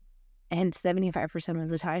 And 75% of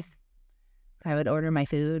the time, I would order my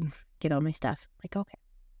food, get all my stuff. Like, okay.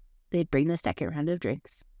 They'd bring the second round of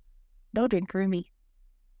drinks. No drink for me.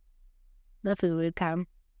 The food would come.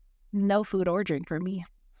 No food or drink for me.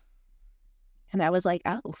 And I was like,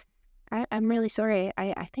 oh, I'm really sorry.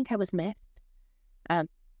 I think I was missed. I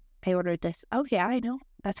ordered this. Oh, yeah, I know.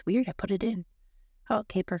 That's weird. I put it in. Oh,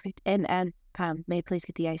 okay, perfect. And may I please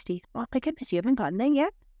get the iced tea? Oh, my goodness, you haven't gotten there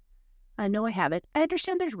yet? I know I haven't. I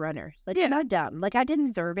understand there's runners. Like, yeah. I'm not dumb. Like, I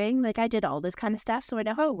did serving. Like, I did all this kind of stuff, so I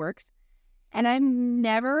know how it works. And I'm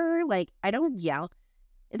never, like, I don't yell.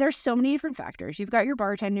 There's so many different factors. You've got your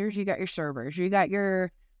bartenders, you got your servers, you got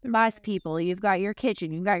your bus people, you've got your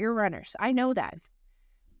kitchen, you've got your runners. I know that.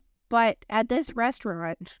 But at this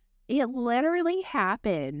restaurant, it literally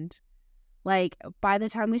happened. Like, by the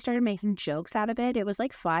time we started making jokes out of it, it was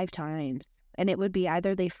like 5 times. And it would be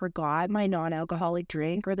either they forgot my non-alcoholic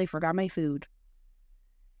drink or they forgot my food.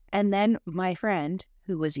 And then my friend,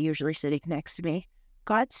 who was usually sitting next to me,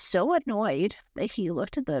 got so annoyed that he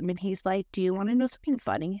looked at them and he's like, do you want to know something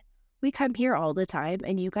funny? We come here all the time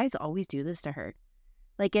and you guys always do this to her.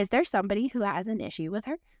 Like, is there somebody who has an issue with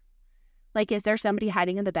her? Like, is there somebody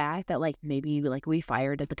hiding in the back that like maybe like we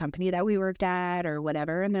fired at the company that we worked at or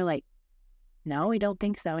whatever? And they're like, no, we don't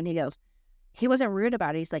think so. And he goes, he wasn't rude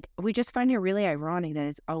about it. He's like, we just find it really ironic that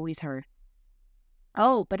it's always her.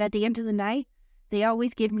 Oh, but at the end of the night, they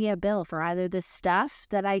always give me a bill for either the stuff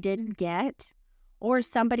that I didn't get or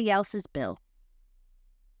somebody else's bill.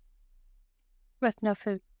 With no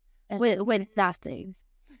food. With nothing.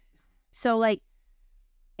 So, like,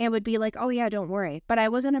 it would be like, oh, yeah, don't worry. But I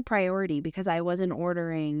wasn't a priority because I wasn't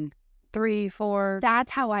ordering 3, 4.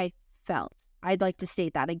 That's how I felt. I'd like to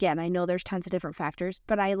state that again. I know there's tons of different factors,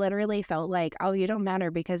 but I literally felt like, oh, you don't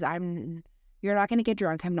matter because you're not going to get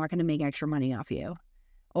drunk. I'm not going to make extra money off you.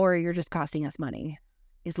 Or you're just costing us money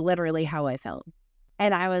is literally how I felt.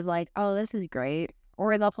 And I was like, oh, this is great.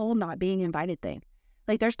 Or the whole not being invited thing.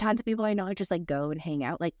 Like, there's tons of people I know who just like go and hang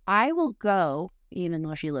out. Like, I will go, even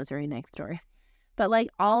though she lives right next door. But like,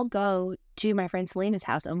 I'll go to my friend Selena's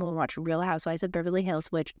house and we'll watch Real Housewives of Beverly Hills,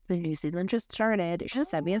 which the new season just started. She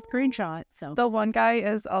sent me a screenshot. So The one guy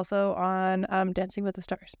is also on Dancing with the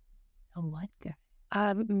Stars. oh, what guy?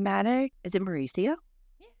 Matic. Is it Mauricio?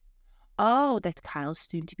 Yeah. Oh, that's Kyle's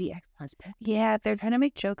soon-to-be ex-husband. Yeah, they're trying to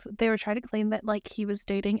make jokes. They were trying to claim that like he was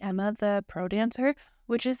dating Emma, the pro dancer,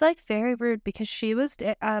 which is like very rude because she was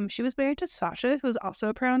married to Sasha, who's also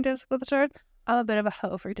a pro on Dancing with the Stars. I'm a bit of a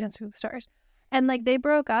hoe for Dancing with the Stars, and like they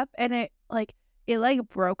broke up, and it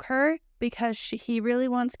broke her because he really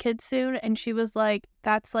wants kids soon, and she was like,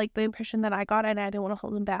 that's like the impression that I got, and I didn't want to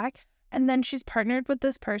hold him back. And then she's partnered with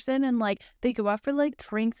this person, and like they go out for like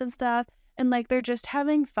drinks and stuff. And, like, they're just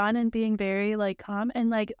having fun and being very, like, calm. And,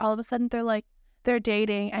 like, all of a sudden they're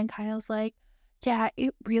dating. And Kyle's like, yeah,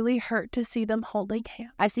 it really hurt to see them holding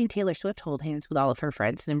hands. I've seen Taylor Swift hold hands with all of her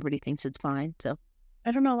friends and everybody thinks it's fine. So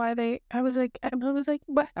I don't know why I was like,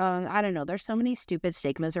 what? I don't know. There's so many stupid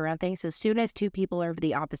stigmas around things. As soon as two people are of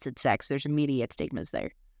the opposite sex, there's immediate stigmas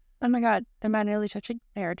there. Oh, my God. They're manually touching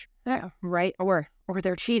marriage. Yeah, right. Or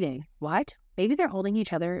they're cheating. What? Maybe they're holding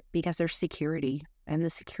each other because there's security. And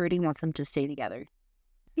the security wants them to stay together.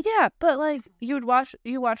 Yeah, but like you watch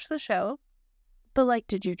the show, but like,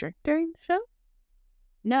 did you drink during the show?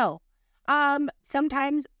 No.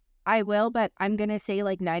 Sometimes I will, but I'm gonna say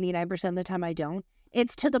like 99% of the time I don't.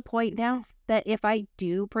 It's to the point now that if I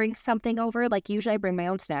do bring something over, like usually I bring my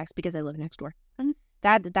own snacks because I live next door. Mm-hmm.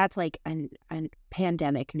 That's like a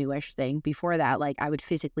pandemic newish thing. Before that, like I would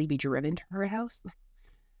physically be driven to her house.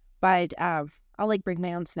 But I'll like bring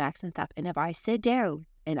my own snacks and stuff. And if I sit down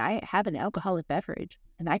and I have an alcoholic beverage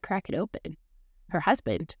and I crack it open, her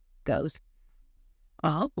husband goes,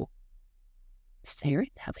 oh, Sarah's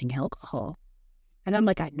having alcohol. And I'm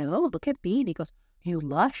like, I know, look at me. And he goes, you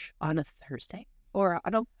lush on a Thursday. Or I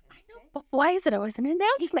know, but why is it always an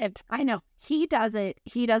announcement? I know. He does it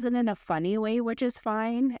in a funny way, which is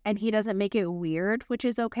fine. And he doesn't make it weird, which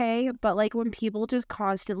is okay. But like when people just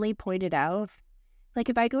constantly point it out, like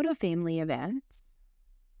if I go to family events.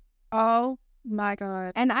 Oh my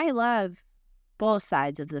God. And I love both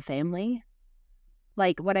sides of the family.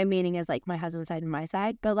 Like what I'm meaning is like my husband's side and my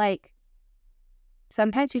side. But like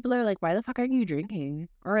sometimes people are like, why the fuck aren't you drinking?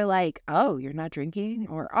 Or like, oh, you're not drinking?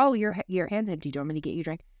 Or, oh, your hand's empty. Do you want me to get you a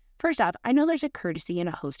drink? First off, I know there's a courtesy and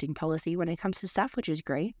a hosting policy when it comes to stuff, which is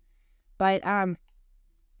great. But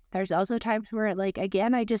there's also times where like,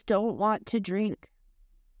 again, I just don't want to drink.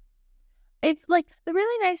 It's like the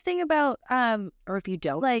really nice thing about or if you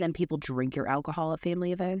don't, like, then people drink your alcohol at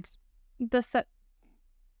family events. The side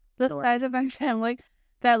of my family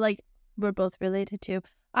that like we're both related to.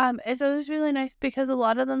 It's always really nice because a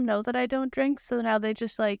lot of them know that I don't drink, so now they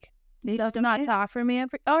just like they do not offer me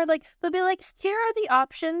or like they'll be like, here are the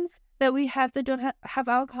options that we have that don't have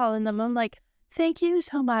alcohol in them. I'm like, thank you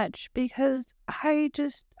so much because I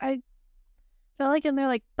don't like it. And they're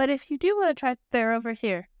like, but if you do want to try, they're over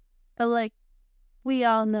here. But like, we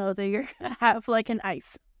all know that you're gonna have like an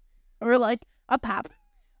ice or like a pop.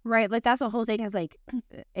 Right, like that's the whole thing is like,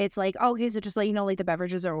 it's like, okay, so just let you know, like the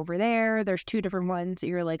beverages are over there. There's two different ones.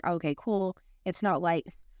 You're like, okay, cool. It's not like,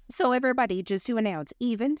 so everybody, just to announce,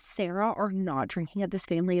 even Sarah are not drinking at this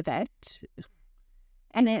family event.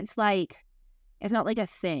 And it's like, it's not like a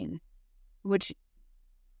thing, which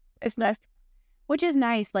is nice. Which is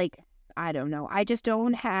nice. Like, I don't know. I just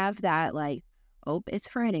don't have that like, oh, it's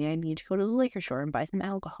Friday. I need to go to the liquor store and buy some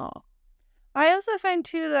alcohol. I also find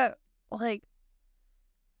too that like,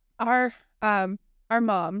 our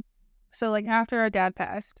mom, so like after our dad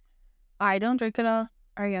passed, I don't drink at all.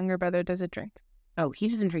 Our younger brother doesn't drink. Oh, he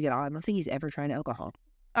doesn't drink at all. I don't think he's ever tried alcohol.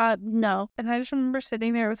 No. And I just remember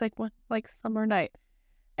sitting there. It was like one like summer night,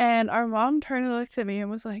 and our mom turned and looked at me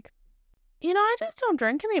and was like, "You know, I just don't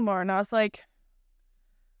drink anymore." And I was like,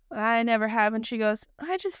 "I never have." And she goes,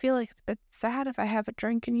 "I just feel like it's a bit sad if I have a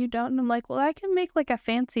drink and you don't." And I'm like, "Well, I can make like a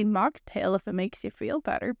fancy mocktail if it makes you feel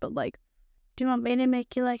better, but like, do you want me to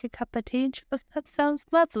make you like a cup of tea?" She goes, "That sounds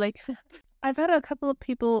lovely." I've had a couple of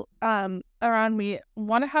people around me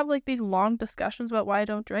want to have like these long discussions about why I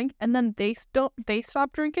don't drink, and then they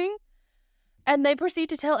stop drinking, and they proceed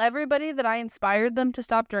to tell everybody that I inspired them to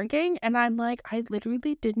stop drinking, and I'm like, I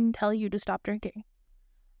literally didn't tell you to stop drinking.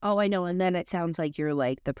 Oh, I know, and then it sounds like you're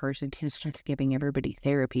like the person who's just giving everybody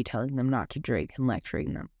therapy, telling them not to drink and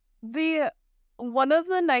lecturing them. One of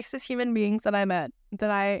the nicest human beings that I met, that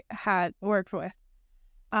I had worked with,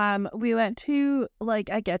 we went to like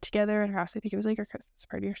a get together at her house. I think it was like her Christmas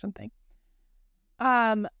party or something.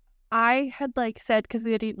 I had like said, because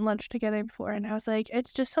we had eaten lunch together before, and I was like,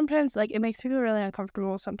 it's just sometimes like it makes me feel really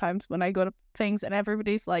uncomfortable sometimes when I go to things and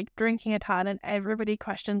everybody's like drinking a ton and everybody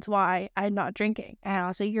questions why I'm not drinking. And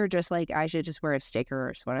also, you're just like, I should just wear a sticker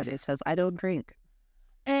or something. It says, I don't drink.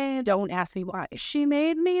 And Don't ask me why. she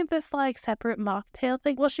made me this like separate mocktail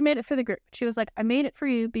thing. Well, she made it for the group. She was like, I made it for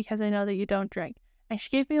you because I know that you don't drink. And she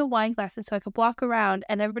gave me a wine glass so I could walk around,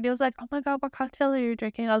 and everybody was like, oh my God, what cocktail are you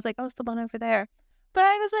drinking? And I was like, oh, it's the one over there. But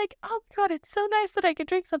I was like, oh my God, it's so nice that I could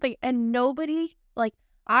drink something. And nobody, like,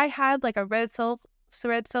 I had like a red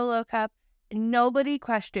solo cup, and nobody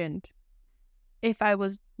questioned if I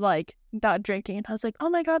was like not drinking. And I was like, oh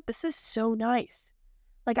my God, this is so nice.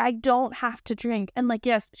 Like, I don't have to drink. And like,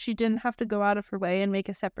 yes, she didn't have to go out of her way and make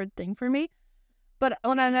a separate thing for me. But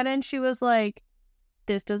when I met in, she was like,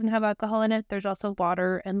 this doesn't have alcohol in it. There's also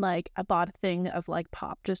water, and like I bought a thing of like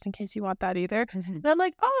pop just in case you want that either. And I'm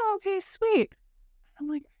like, oh, okay, sweet. I'm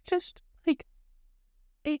like, just like,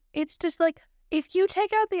 it's just like, if you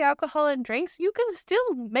take out the alcohol in drinks, you can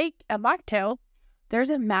still make a mocktail. There's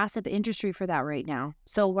a massive industry for that right now.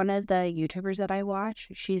 So one of the YouTubers that I watch,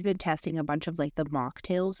 she's been testing a bunch of like the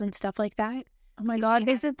mocktails and stuff like that. Oh my God,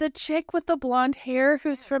 is it the chick with the blonde hair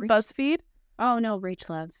who's from BuzzFeed? Oh no, Rach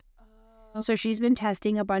Loves. So she's been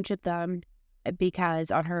testing a bunch of them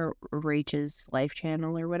because on her Rach's Life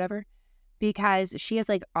channel or whatever, because she has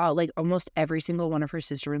like almost every single one of her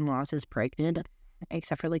sister-in-laws is pregnant,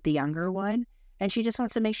 except for like the younger one. And she just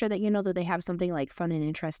wants to make sure that, you know, that they have something like fun and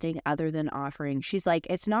interesting other than offering. She's like,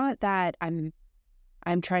 it's not that I'm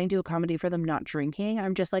trying to accommodate for them not drinking.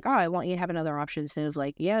 I'm just like, oh, I want you to have another option. So it's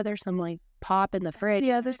like, yeah, there's some like pop in the fridge.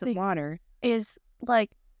 The other thing water is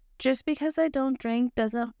like, just because I don't drink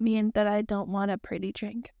doesn't mean that I don't want a pretty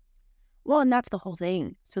drink. Well, and that's the whole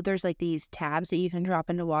thing. So there's like these tabs that you can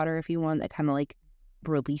drop into water if you want that kind of like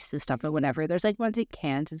release the stuff or whatever. There's like ones in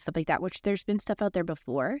cans and stuff like that, which there's been stuff out there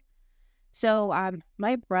before. So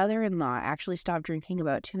my brother-in-law actually stopped drinking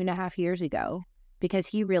about 2.5 years ago because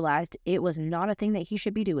he realized it was not a thing that he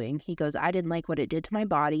should be doing. He goes, I didn't like what it did to my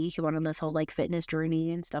body. He went on this whole like fitness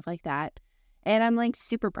journey and stuff like that. And I'm like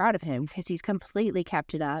super proud of him because he's completely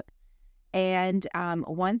kept it up. And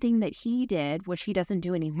one thing that he did, which he doesn't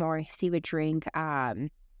do anymore, is he would drink,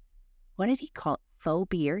 what did he call it? Faux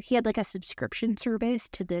beer. He had like a subscription service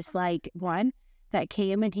to this like one that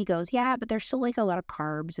came, and he goes, yeah, but there's still like a lot of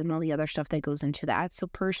carbs and all the other stuff that goes into that. So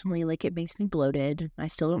personally, like it makes me bloated. I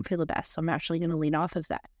still don't feel the best. So I'm actually going to lean off of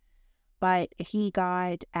that. But he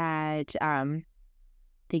got at, I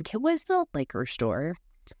think it was the liquor store.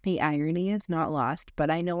 The irony is not lost,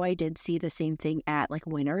 but I know I did see the same thing at like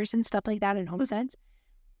Winners and stuff like that in Home Sense.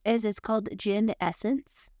 It's called gin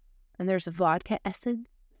essence, and there's vodka essence,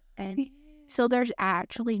 and so there's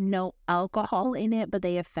actually no alcohol in it, but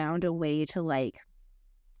they have found a way to like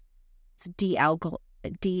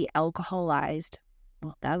de-alcoholized.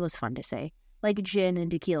 Well, that was fun to say, like gin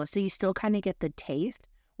and tequila. So you still kind of get the taste,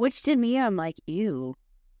 which to me, I'm like, ew.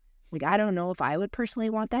 Like, I don't know if I would personally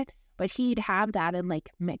want that. But he'd have that and like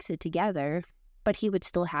mix it together, but he would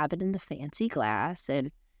still have it in the fancy glass.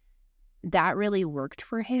 And that really worked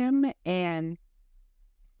for him. And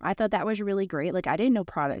I thought that was really great. Like, I didn't know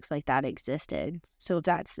products like that existed. So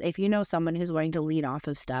if you know someone who's wanting to lean off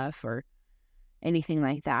of stuff or anything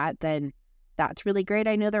like that, then that's really great.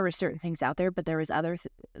 I know there were certain things out there, but there was other,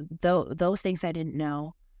 those things I didn't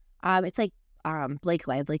know. It's like, Blake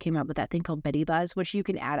Lively came out with that thing called Betty Buzz, which you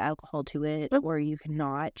can add alcohol to it or you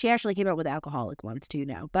cannot. She actually came out with alcoholic ones too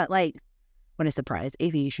now. But like, what a surprise.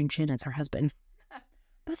 Aviation Chin is her husband.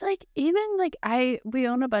 But like, even like we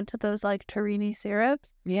own a bunch of those like Torini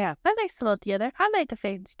syrups. Yeah. I mix them all together. I make a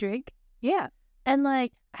fancy drink. Yeah. And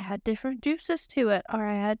like, I had different juices to it, or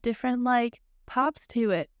I had different like pops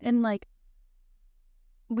to it. And like,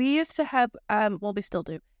 we used to have, well, we still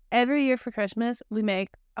do. Every year for Christmas, we make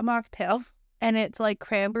a mocktail. And it's like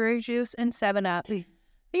cranberry juice and 7-Up. I think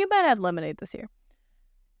I might add lemonade this year.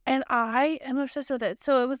 And I am obsessed with it.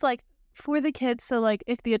 So it was like for the kids. So like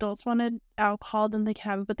if the adults wanted alcohol, then they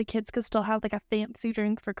can have it. But the kids could still have like a fancy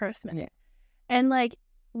drink for Christmas. Yeah. And like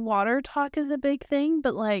water talk is a big thing.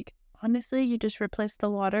 But like honestly, you just replace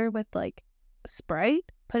the water with like Sprite.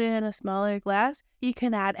 Put it in a smaller glass. You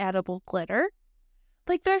can add edible glitter.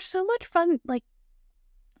 Like there's so much fun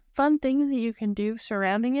things that you can do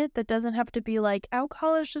surrounding it that doesn't have to be like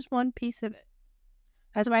alcohol is just one piece of it.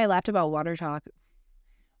 That's why I laughed about water talk.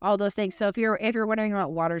 All those things. So if you're wondering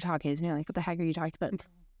what water talk is, and you're like, what the heck are you talking about?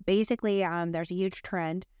 Basically, there's a huge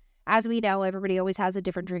trend. As we know, everybody always has a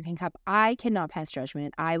different drinking cup. I cannot pass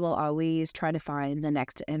judgment. I will always try to find the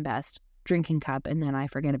next and best drinking cup, and then I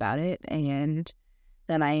forget about it, and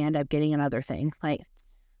then I end up getting another thing. Like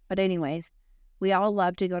But anyways, we all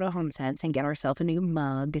love to go to HomeSense and get ourselves a new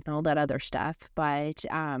mug and all that other stuff. But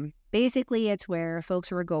basically, it's where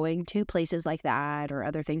folks were going to places like that or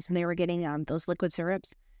other things, and they were getting those liquid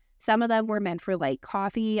syrups. Some of them were meant for like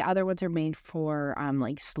coffee. Other ones are made for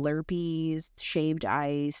like Slurpees, shaved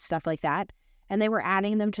ice, stuff like that. And they were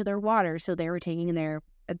adding them to their water. So they were taking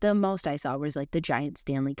the most I saw was like the giant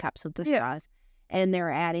Stanley cups with the straws. And they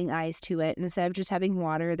were adding ice to it. And instead of just having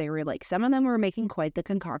water, they were like, some of them were making quite the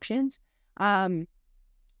concoctions.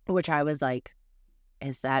 Which I was like,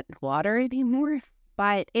 is that water anymore?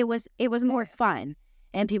 But it was more fun,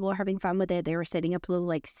 and people were having fun with it. They were setting up little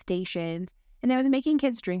like stations, and it was making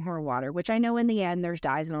kids drink more water, which I know in the end there's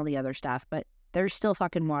dyes and all the other stuff, but there's still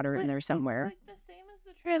fucking water in there somewhere. It's like the same as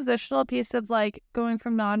the transitional piece of like going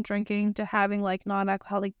from non-drinking to having like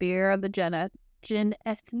non-alcoholic beer, the gin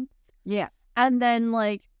essence. Yeah. And then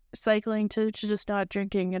like cycling to just not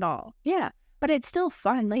drinking at all. Yeah. But it's still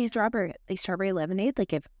fun. Like strawberry lemonade.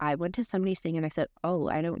 Like if I went to somebody's thing and I said, oh,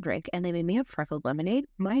 I don't drink, and they made me a freckled lemonade,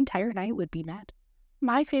 my entire night would be mad.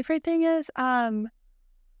 My favorite thing is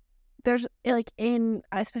there's like in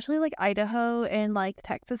especially like Idaho and like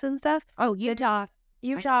Texas and stuff. Oh, Utah.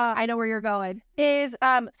 I know where you're going. Is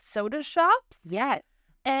soda shops. Yes.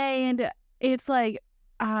 And it's like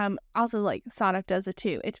also like Sonic does it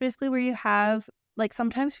too. It's basically where you have like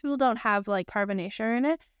sometimes people don't have like carbonation in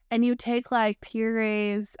it. And you take like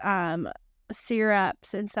purees,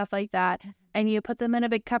 syrups and stuff like that, and you put them in a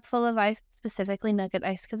big cup full of ice, specifically nugget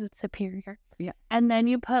ice because it's superior. Yeah. And then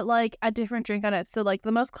you put like a different drink on it. So like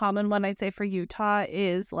the most common one I'd say for Utah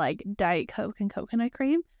is like Diet Coke and coconut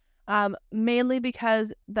cream, mainly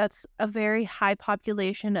because that's a very high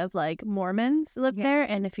population of like Mormons live there.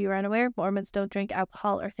 And if you're unaware, Mormons don't drink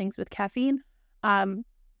alcohol or things with caffeine.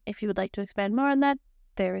 If you would like to expand more on that,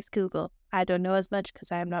 there is Google. I don't know as much because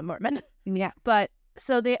I am not Mormon. Yeah. But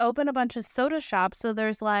so they open a bunch of soda shops. So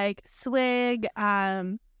there's like Swig,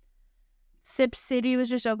 Sip City was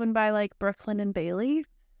just opened by like Brooklyn and Bailey,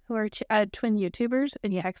 who are twin YouTubers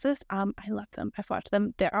in Texas. I love them. I've watched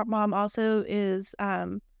them. Their mom also is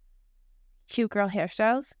Cute Girl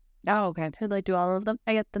Hairstyles. Oh, okay. Who like do all of them.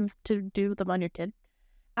 I get them to do them on your kid.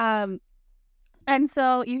 And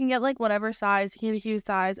so you can get like whatever size, you can get a huge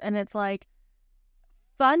size, and it's like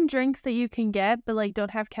fun drinks that you can get, but like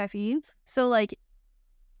don't have caffeine. So like,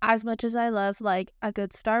 as much as I love like a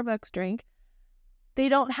good Starbucks drink, they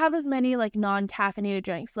don't have as many like non-caffeinated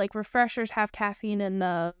drinks. Like refreshers have caffeine in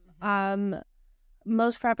them.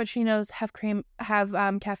 Most frappuccinos have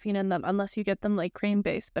caffeine in them, unless you get them like cream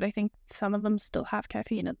based. But I think some of them still have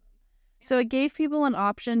caffeine in them. So it gave people an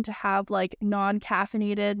option to have like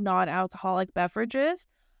non-caffeinated, non-alcoholic beverages.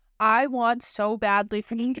 I want so badly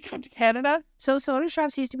for them to come to Canada. So soda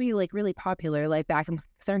shops used to be like really popular, like back in,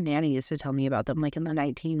 because our nanny used to tell me about them, like in the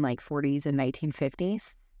 40s and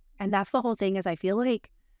 1950s. And that's the whole thing. Is I feel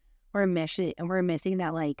like we're missing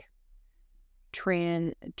that like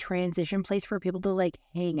transition place for people to like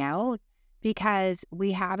hang out, because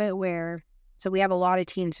we have it where, so we have a lot of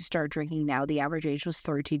teens who start drinking now. The average age was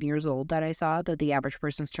 13 years old that I saw that the average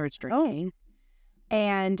person starts drinking.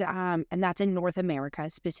 And that's in North America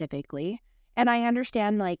specifically. And I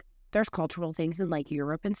understand like there's cultural things in like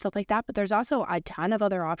Europe and stuff like that, but there's also a ton of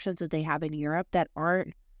other options that they have in Europe that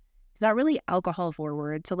aren't not really alcohol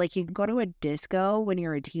forward. So like you can go to a disco when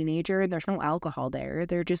you're a teenager and there's no alcohol there.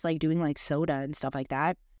 They're just like doing like soda and stuff like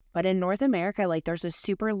that. But in North America, like there's a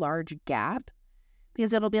super large gap,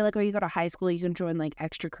 because it'll be like, oh, you go to high school, you can join like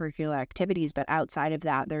extracurricular activities. But outside of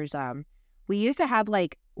that, there's we used to have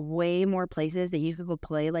like way more places that you could go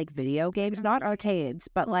play like video games, not arcades,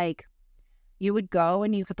 but like you would go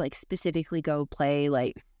and you could like specifically go play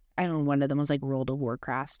like, I don't know, one of them was like World of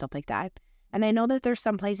Warcraft, stuff like that. And I know that there's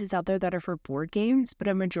some places out there that are for board games, but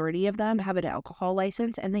a majority of them have an alcohol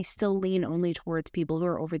license and they still lean only towards people who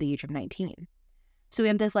are over the age of 19. So we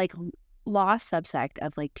have this like lost subsect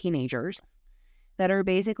of like teenagers that are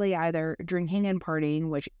basically either drinking and partying,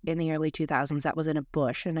 which in the early 2000s, that was in a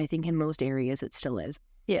bush. And I think in most areas it still is.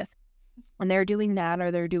 Yes. And they're doing that,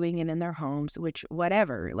 or they're doing it in their homes, which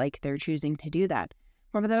whatever, like they're choosing to do that.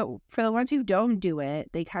 For the ones who don't do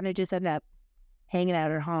it, they kind of just end up hanging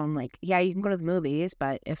out at home. Like, yeah, you can go to the movies,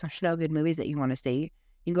 but if there's no good movies that you want to see,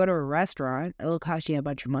 you can go to a restaurant. It'll cost you a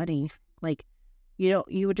bunch of money. Like, you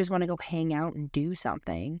would just want to go hang out and do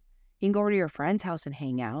something. You can go over to your friend's house and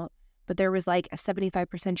hang out, but there was like a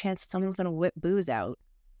 75% chance that someone's going to whip booze out,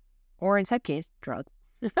 or in some case, drugs.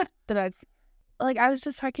 I was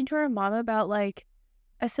just talking to our mom about like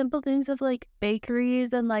a simple things of like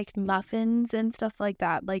bakeries and like muffins and stuff like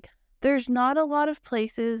that. Like, there's not a lot of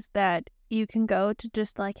places that you can go to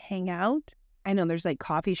just like hang out. I know there's like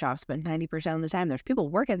coffee shops, but 90% of the time there's people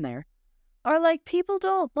working there. Or like people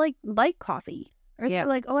don't like coffee. Or they're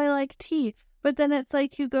like, oh, I like tea. But then it's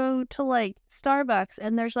like you go to like Starbucks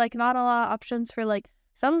and there's like not a lot of options for like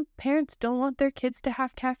some parents don't want their kids to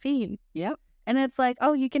have caffeine. Yep. And it's like,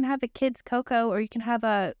 oh, you can have a kid's cocoa or you can have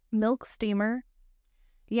a milk steamer.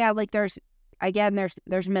 Yeah, like there's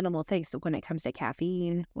minimal things when it comes to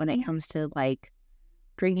caffeine, when it comes to like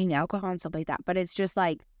drinking alcohol and stuff like that. But it's just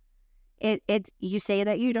like it's you say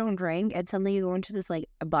that you don't drink and suddenly you go into this like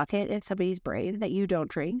a bucket in somebody's brain that you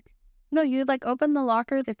don't drink. No, you like open the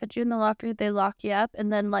locker, they put you in the locker, they lock you up,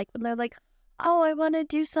 and then like when they're like, oh, I want to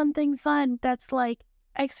do something fun that's like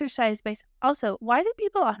exercise based. Also, why do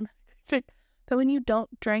people automatically think that when you don't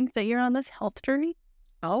drink that you're on this health journey?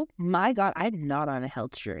 Oh my God, I'm not on a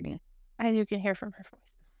health journey. As you can hear from her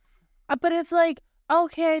voice. But it's like,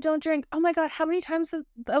 okay, I don't drink. Oh my God, how many times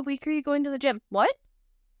a week are you going to the gym? What?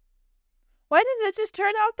 Why did it just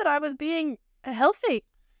turn out that I was being healthy?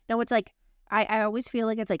 No, it's like, I always feel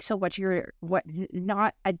like it's like, so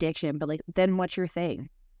not addiction, but like, then what's your thing?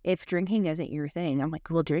 If drinking isn't your thing, I'm like,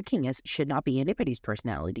 well, drinking should not be anybody's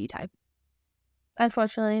personality type.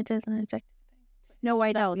 Unfortunately, it is an addictive thing. No,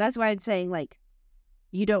 I know. That's why I'm saying, like,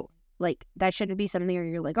 you don't, like, that shouldn't be something where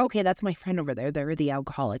you're like, okay, that's my friend over there. They're the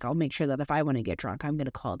alcoholic. I'll make sure that if I want to get drunk, I'm going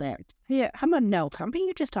to call them. Yeah. How about no? How about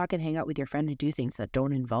you just talk and hang out with your friend and do things that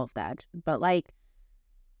don't involve that? But, like,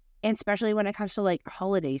 and especially when it comes to, like,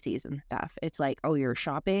 holiday season stuff, it's like, oh, you're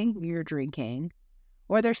shopping, you're drinking.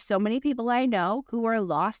 Or there's so many people I know who are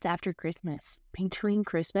lost after Christmas, between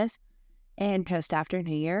Christmas and just after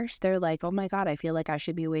New Year's. They're like, oh my God, I feel like I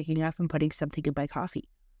should be waking up and putting something in my coffee.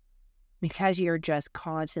 Because you're just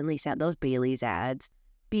constantly sent those Bailey's ads,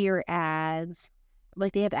 beer ads.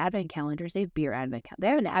 Like, they have advent calendars. They have beer advent calendars. They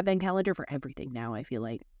have an advent calendar for everything now, I feel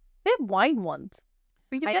like. They have wine ones.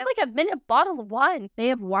 You get like a minute bottle of wine. They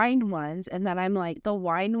have wine ones, and then I'm like, the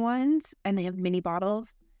wine ones, and they have mini bottles.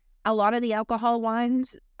 A lot of the alcohol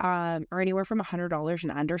ones are anywhere from $100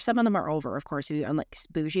 and under. Some of them are over, of course, on like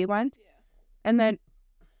bougie ones. Yeah. And then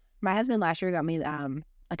my husband last year got me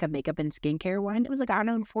like a makeup and skincare one. It was like, I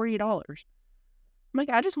don't know, $40. I'm like,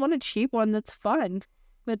 I just want a cheap one that's fun,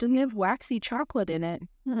 that doesn't have waxy chocolate in it.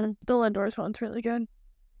 Mm-hmm. The Lindor's one's really good.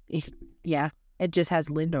 Yeah, it just has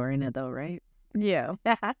Lindor in it though, right? Yeah.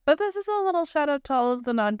 But this is a little shout out to all of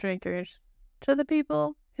the non-drinkers, to the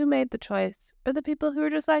people who made the choice, or the people who are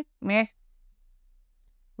just like, meh.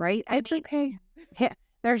 Right? It's okay. Yeah,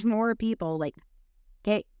 there's more people like,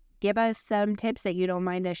 okay, give us some tips that you don't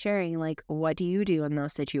mind us sharing. Like, what do you do in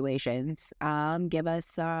those situations? Give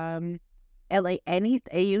us like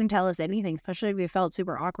anything. You can tell us anything, especially if you felt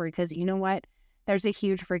super awkward, because you know what? There's a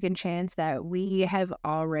huge freaking chance that we have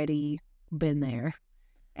already been there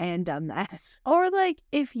and done that. Or like,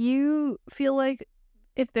 if you feel like,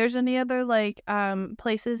 if there's any other like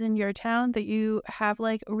places in your town that you have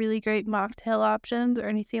like really great mocktail options or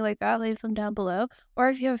anything like that, leave them down below. Or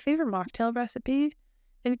if you have a favorite mocktail recipe,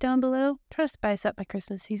 leave it down below. Try to spice up my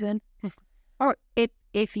Christmas season. Or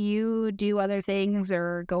if you do other things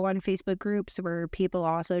or go on Facebook groups where people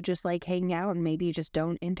also just like hang out and maybe just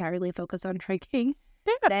don't entirely focus on drinking,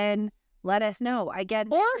 then let us know.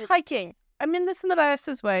 Or hiking. I mean this in the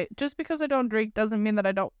nicest way. Just because I don't drink doesn't mean that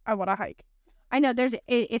I want to hike. I know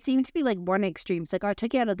it seems to be like one extreme. It's like, oh, I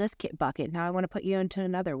took you out of this bucket. Now I want to put you into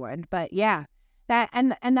another one. But yeah, that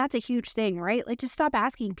and that's a huge thing, right? Like, just stop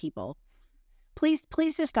asking people. Please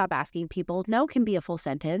just stop asking people. No can be a full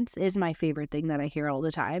sentence is my favorite thing that I hear all the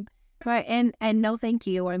time. Right? And no, thank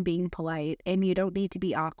you. I'm being polite, and you don't need to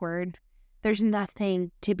be awkward. There's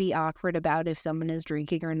nothing to be awkward about if someone is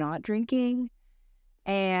drinking or not drinking.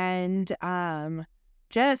 And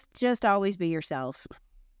just always be yourself,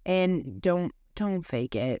 and don't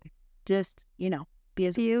fake it. Just, be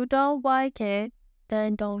as you don't like it,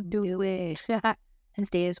 then don't do it. And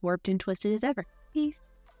stay as warped and twisted as ever. Peace.